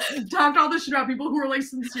about like talked all this shit about people who were like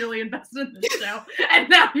sincerely invested in this show, and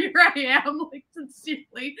now here I am like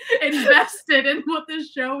sincerely invested in what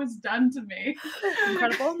this show has done to me.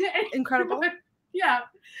 Incredible. Yeah.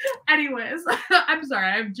 Anyways, I'm sorry,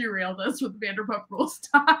 I've derailed us with Vanderpump Rules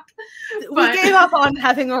talk. We gave up on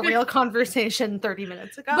having a real conversation 30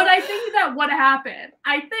 minutes ago. But I think that what happened,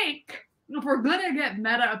 if we're gonna get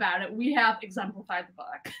meta about it, we have exemplified the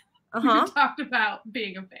book. We've talked about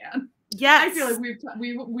being a fan. Yes, I feel like we've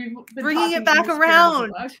been bringing it back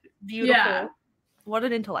around. Beautiful. Yeah. What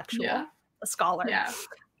an intellectual, a scholar. Yeah.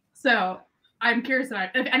 So I'm curious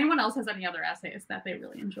about if anyone else has any other essays that they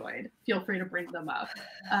really enjoyed. Feel free to bring them up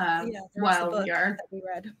while we are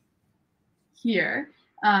here.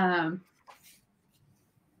 I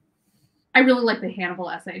really like the Hannibal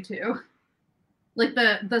essay too. Like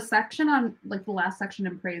the section on like the last section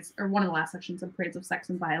in praise, or one of the last sections in praise of sex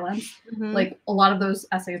and violence, like a lot of those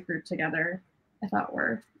essays grouped together, I thought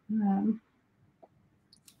were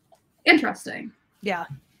interesting. Yeah.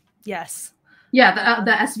 Yes. Yeah.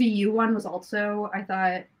 The SVU one was also, I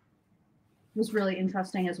thought, was really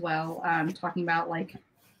interesting as well. Talking about like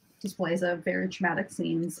displays of very traumatic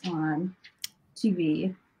scenes on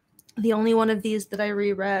TV. The only one of these that I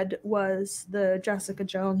reread was the Jessica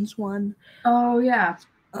Jones one. Oh, yeah.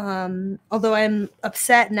 Although I'm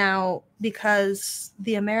upset now because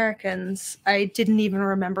The Americans, I didn't even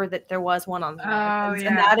remember that there was one on The Americans.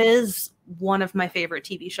 And that is one of my favorite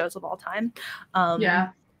TV shows of all time.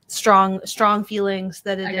 Strong feelings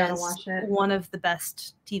that it is one of the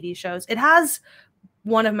best TV shows. It has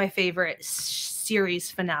one of my favorite series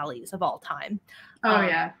finales of all time.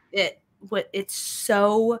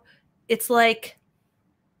 It's like,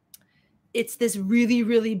 it's this really,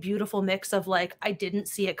 really beautiful mix of like, I didn't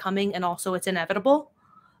see it coming and also it's inevitable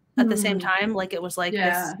at the same time. Like it was like,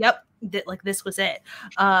 this was it.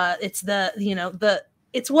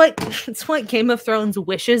 It's what Game of Thrones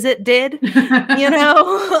wishes it did,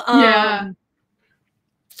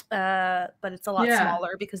 but it's a lot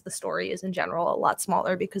smaller because the story is in general a lot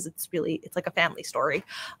smaller because it's like a family story,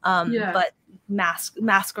 but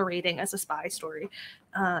masquerading as a spy story.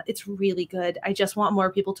 It's really good. I just want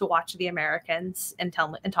more people to watch The Americans and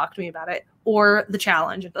talk to me about it, or The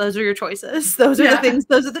Challenge. Those are your choices. Those are the things.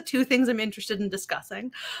 Those are the two things I'm interested in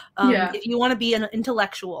discussing. If you want to be an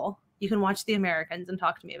intellectual, you can watch The Americans and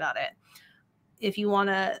talk to me about it. If you want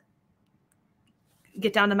to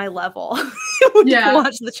get down to my level,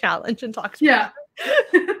 watch The Challenge and talk to me.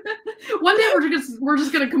 One day we're just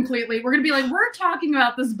gonna be like, we're talking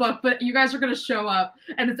about this book, but you guys are gonna show up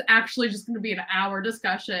and it's actually just gonna be an hour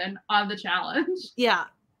discussion on The Challenge.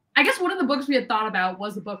 I guess one of the books we had thought about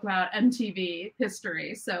was a book about MTV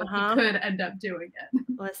history, so we could end up doing it.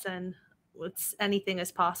 Listen, anything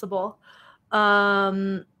is possible.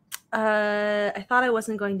 I thought I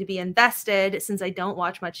wasn't going to be invested since I don't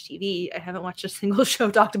watch much TV. I haven't watched a single show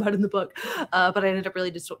talked about in the book, but I ended up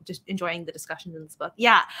really just enjoying the discussions in this book.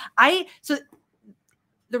 So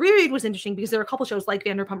the reread was interesting because there were a couple shows like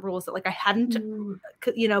Vanderpump Rules that like I hadn't,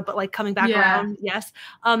 but like coming back around. Yes.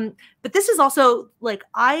 But this is also like,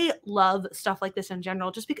 I love stuff like this in general,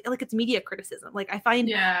 just because like it's media criticism. Like I find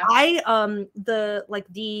the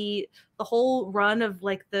whole run of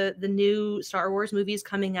like the new Star Wars movies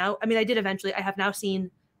coming out. I mean, I have now seen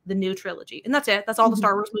the new trilogy and that's it. That's all the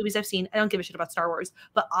Star Wars movies I've seen. I don't give a shit about Star Wars,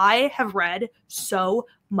 but I have read so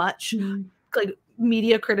much like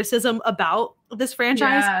media criticism about this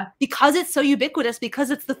franchise because it's so ubiquitous,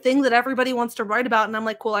 because it's the thing that everybody wants to write about. And I'm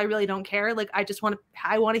like, cool, I really don't care. Like, I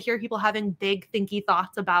want to hear people having big thinky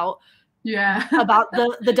thoughts about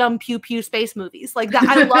the dumb pew pew space movies like that.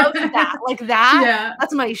 I love that. Like that.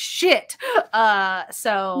 That's my shit. That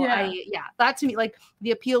to me, like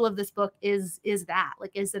the appeal of this book is that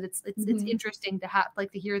it's interesting to have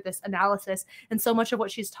like to hear this analysis, and so much of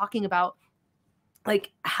what she's talking about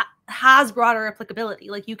like has broader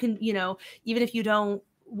applicability. Like you can, even if you don't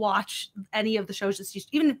watch any of the shows,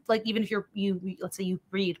 even if you let's say you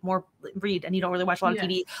read and you don't really watch a lot of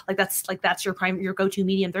TV, that's your go-to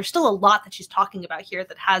medium. There's still a lot that she's talking about here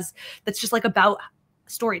that's just like about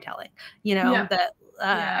storytelling, that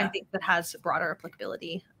I think that has broader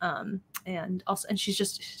applicability. And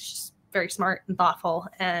she's very smart and thoughtful,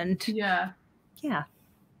 and yeah, yeah,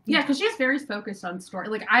 because she's very focused on story.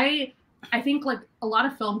 Like I think like a lot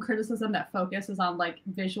of film criticism that focuses on like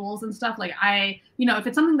visuals and stuff. Like if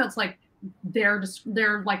it's something that's like they're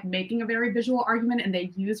like making a very visual argument and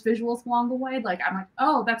they use visuals along the way, like I'm like,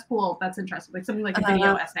 oh, that's cool, that's interesting. Like something like a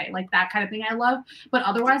video essay, like that kind of thing I love. But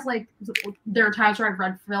otherwise, like there are times where I've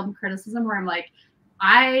read film criticism where I'm like,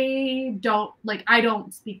 I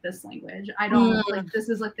don't speak this language. I don't like, this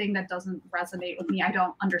is a thing that doesn't resonate with me. I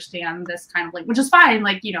don't understand this kind of language, which is fine.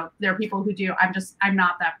 Like, there are people who do. I'm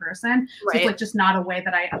not that person. Right. So it's like just not a way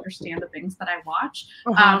that I understand the things that I watch.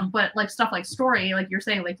 But like stuff like story, like you're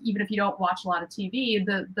saying, like even if you don't watch a lot of TV,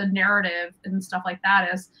 the narrative and stuff like that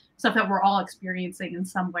is stuff that we're all experiencing in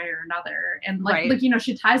some way or another. And like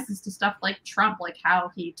she ties this to stuff like Trump, like how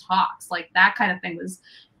he talks, like that kind of thing was,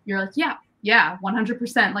 you're like, yeah,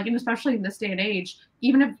 100%. Like, and especially in this day and age,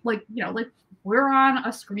 even if like we're on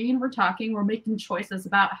a screen, we're talking, we're making choices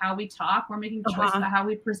about how we talk, we're making choices about how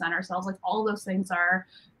we present ourselves. Like all those things are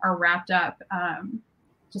wrapped up,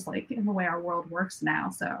 just like in the way our world works now.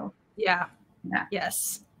 So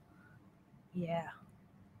yes,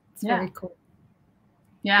 it's very cool.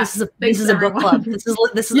 Yeah, this is a book club.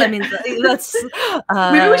 This is. I mean, that's.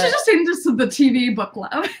 Maybe we should just change this to the TV book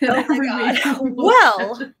club. Oh my God.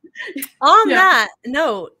 Well, on that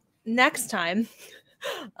note, next time,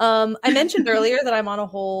 I mentioned earlier that I'm on a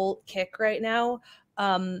whole kick right now,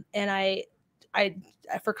 and I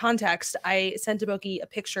for context, I sent Deboki a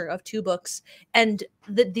picture of 2 books, and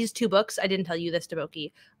these 2 books, I didn't tell you this,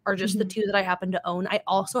 Deboki, are just the 2 that I happen to own. I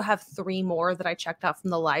also have 3 more that I checked out from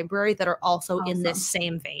the library that are also in this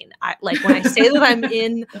same vein. I like when I say that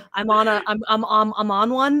I'm on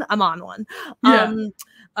one.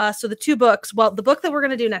 Yeah. So the 2 books, well, the book that we're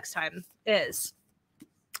going to do next time is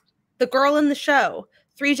The Girl in the Show,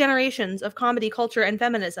 3 Generations of Comedy, Culture, and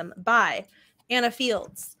Feminism by Anna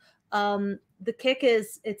Fields. The kick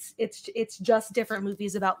is it's just different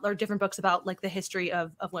movies about, or different books about like the history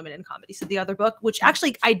of women in comedy. So the other book, which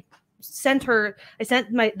actually I sent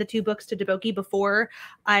the 2 books to Deboki before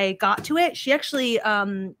I got to it. She actually,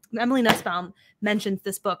 Emily Nussbaum mentions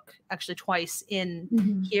this book actually twice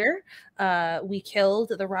in here. We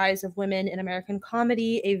Killed: The Rise of Women in American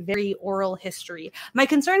Comedy, a very oral history. My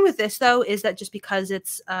concern with this though is that just because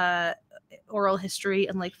it's oral history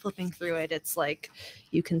and like flipping through it, it's like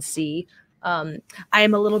you can see I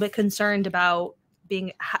am a little bit concerned about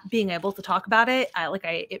being able to talk about it.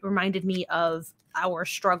 It reminded me of our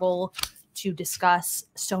struggle to discuss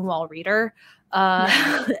Stonewall Reader.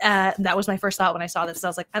 That was my first thought when I saw this. I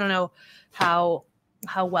was like, I don't know how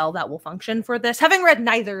well that will function for this, having read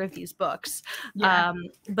neither of these books.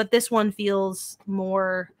 But this one feels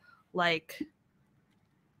more like,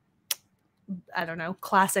 I don't know,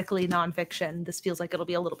 classically nonfiction. This feels like it'll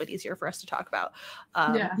be a little bit easier for us to talk about.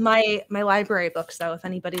 My library books, though, if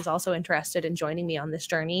anybody's also interested in joining me on this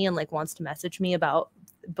journey and like wants to message me about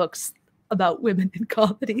books about women in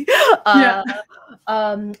comedy,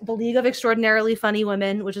 The League of Extraordinarily Funny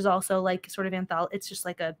Women, which is also like sort of anthology. It's just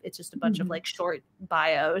a bunch of like short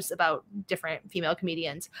bios about different female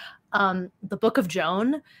comedians. The Book of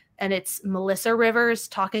Joan, and it's Melissa Rivers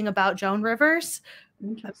talking about Joan Rivers.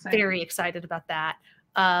 I'm very excited about that.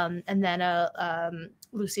 And then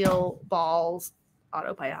Lucille Ball's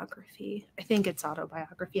autobiography. I think it's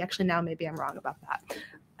autobiography. Actually, now maybe I'm wrong about that.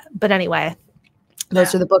 But anyway,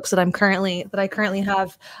 those are the books that I currently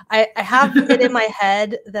have. I have it in my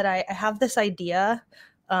head that I have this idea.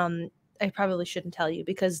 I probably shouldn't tell you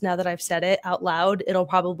because now that I've said it out loud, it'll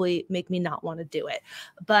probably make me not want to do it.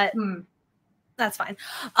 But that's fine.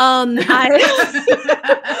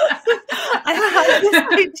 I had this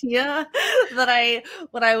idea that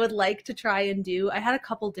what I would like to try and do. I had a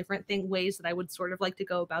couple different ways that I would sort of like to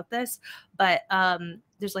go about this, but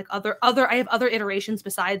there's like I have other iterations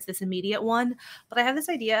besides this immediate one. But I have this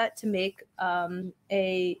idea to make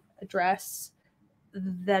a dress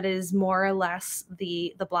that is more or less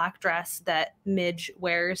the black dress that Midge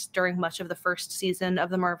wears during much of the first season of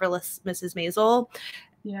The Marvelous Mrs. Maisel.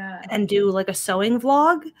 Yeah. And do like a sewing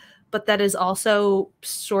vlog, but that is also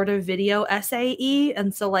sort of video essay-y.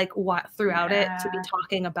 And so like throughout it to be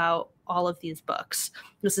talking about all of these books.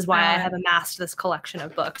 This is why I have amassed this collection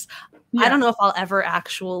of books. I don't know if I'll ever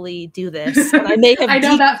actually do this. And I may have I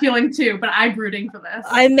know that feeling too, but I'm rooting for this.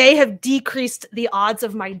 I may have decreased the odds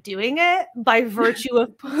of my doing it by virtue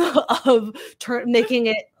of making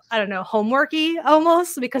it, I don't know, homeworky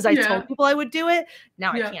almost, because I told people I would do it.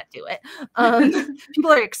 Now I can't do it.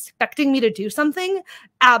 People are expecting me to do something.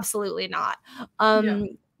 Absolutely not.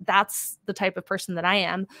 that's the type of person that I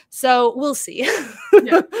am. So we'll see.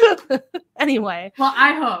 Yeah. Anyway. Well,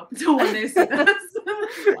 I hope to one day see this.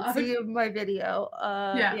 See my video.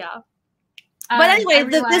 Yeah. But anyway,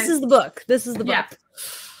 this is the book. This is the book.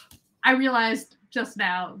 I realized just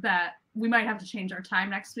now that we might have to change our time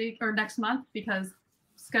next week or next month because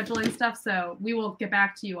scheduling stuff. So we will get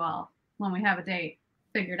back to you all when we have a date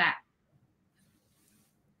figured out.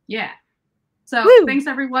 Yeah. So thanks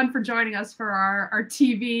everyone for joining us for our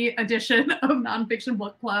TV edition of Nonfiction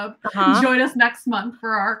Book Club. Join us next month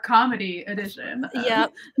for our comedy edition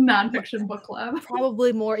of Nonfiction Book Club.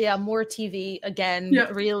 Probably more TV again.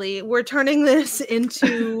 Really, we're turning this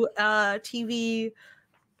into TV.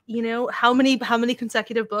 You know, how many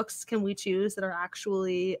consecutive books can we choose that are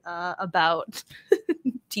actually about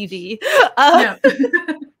TV?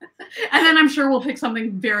 And then I'm sure we'll pick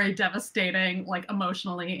something very devastating, like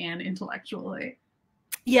emotionally and intellectually.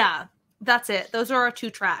 Yeah, that's it. Those are our 2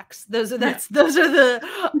 tracks. Those are the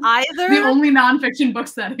either the only nonfiction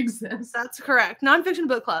books that exist. That's correct. Nonfiction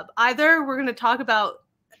book club. Either we're going to talk about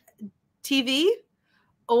TV,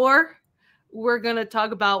 or we're going to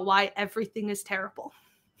talk about why everything is terrible.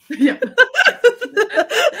 Yeah. On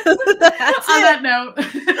that note,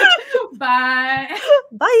 bye.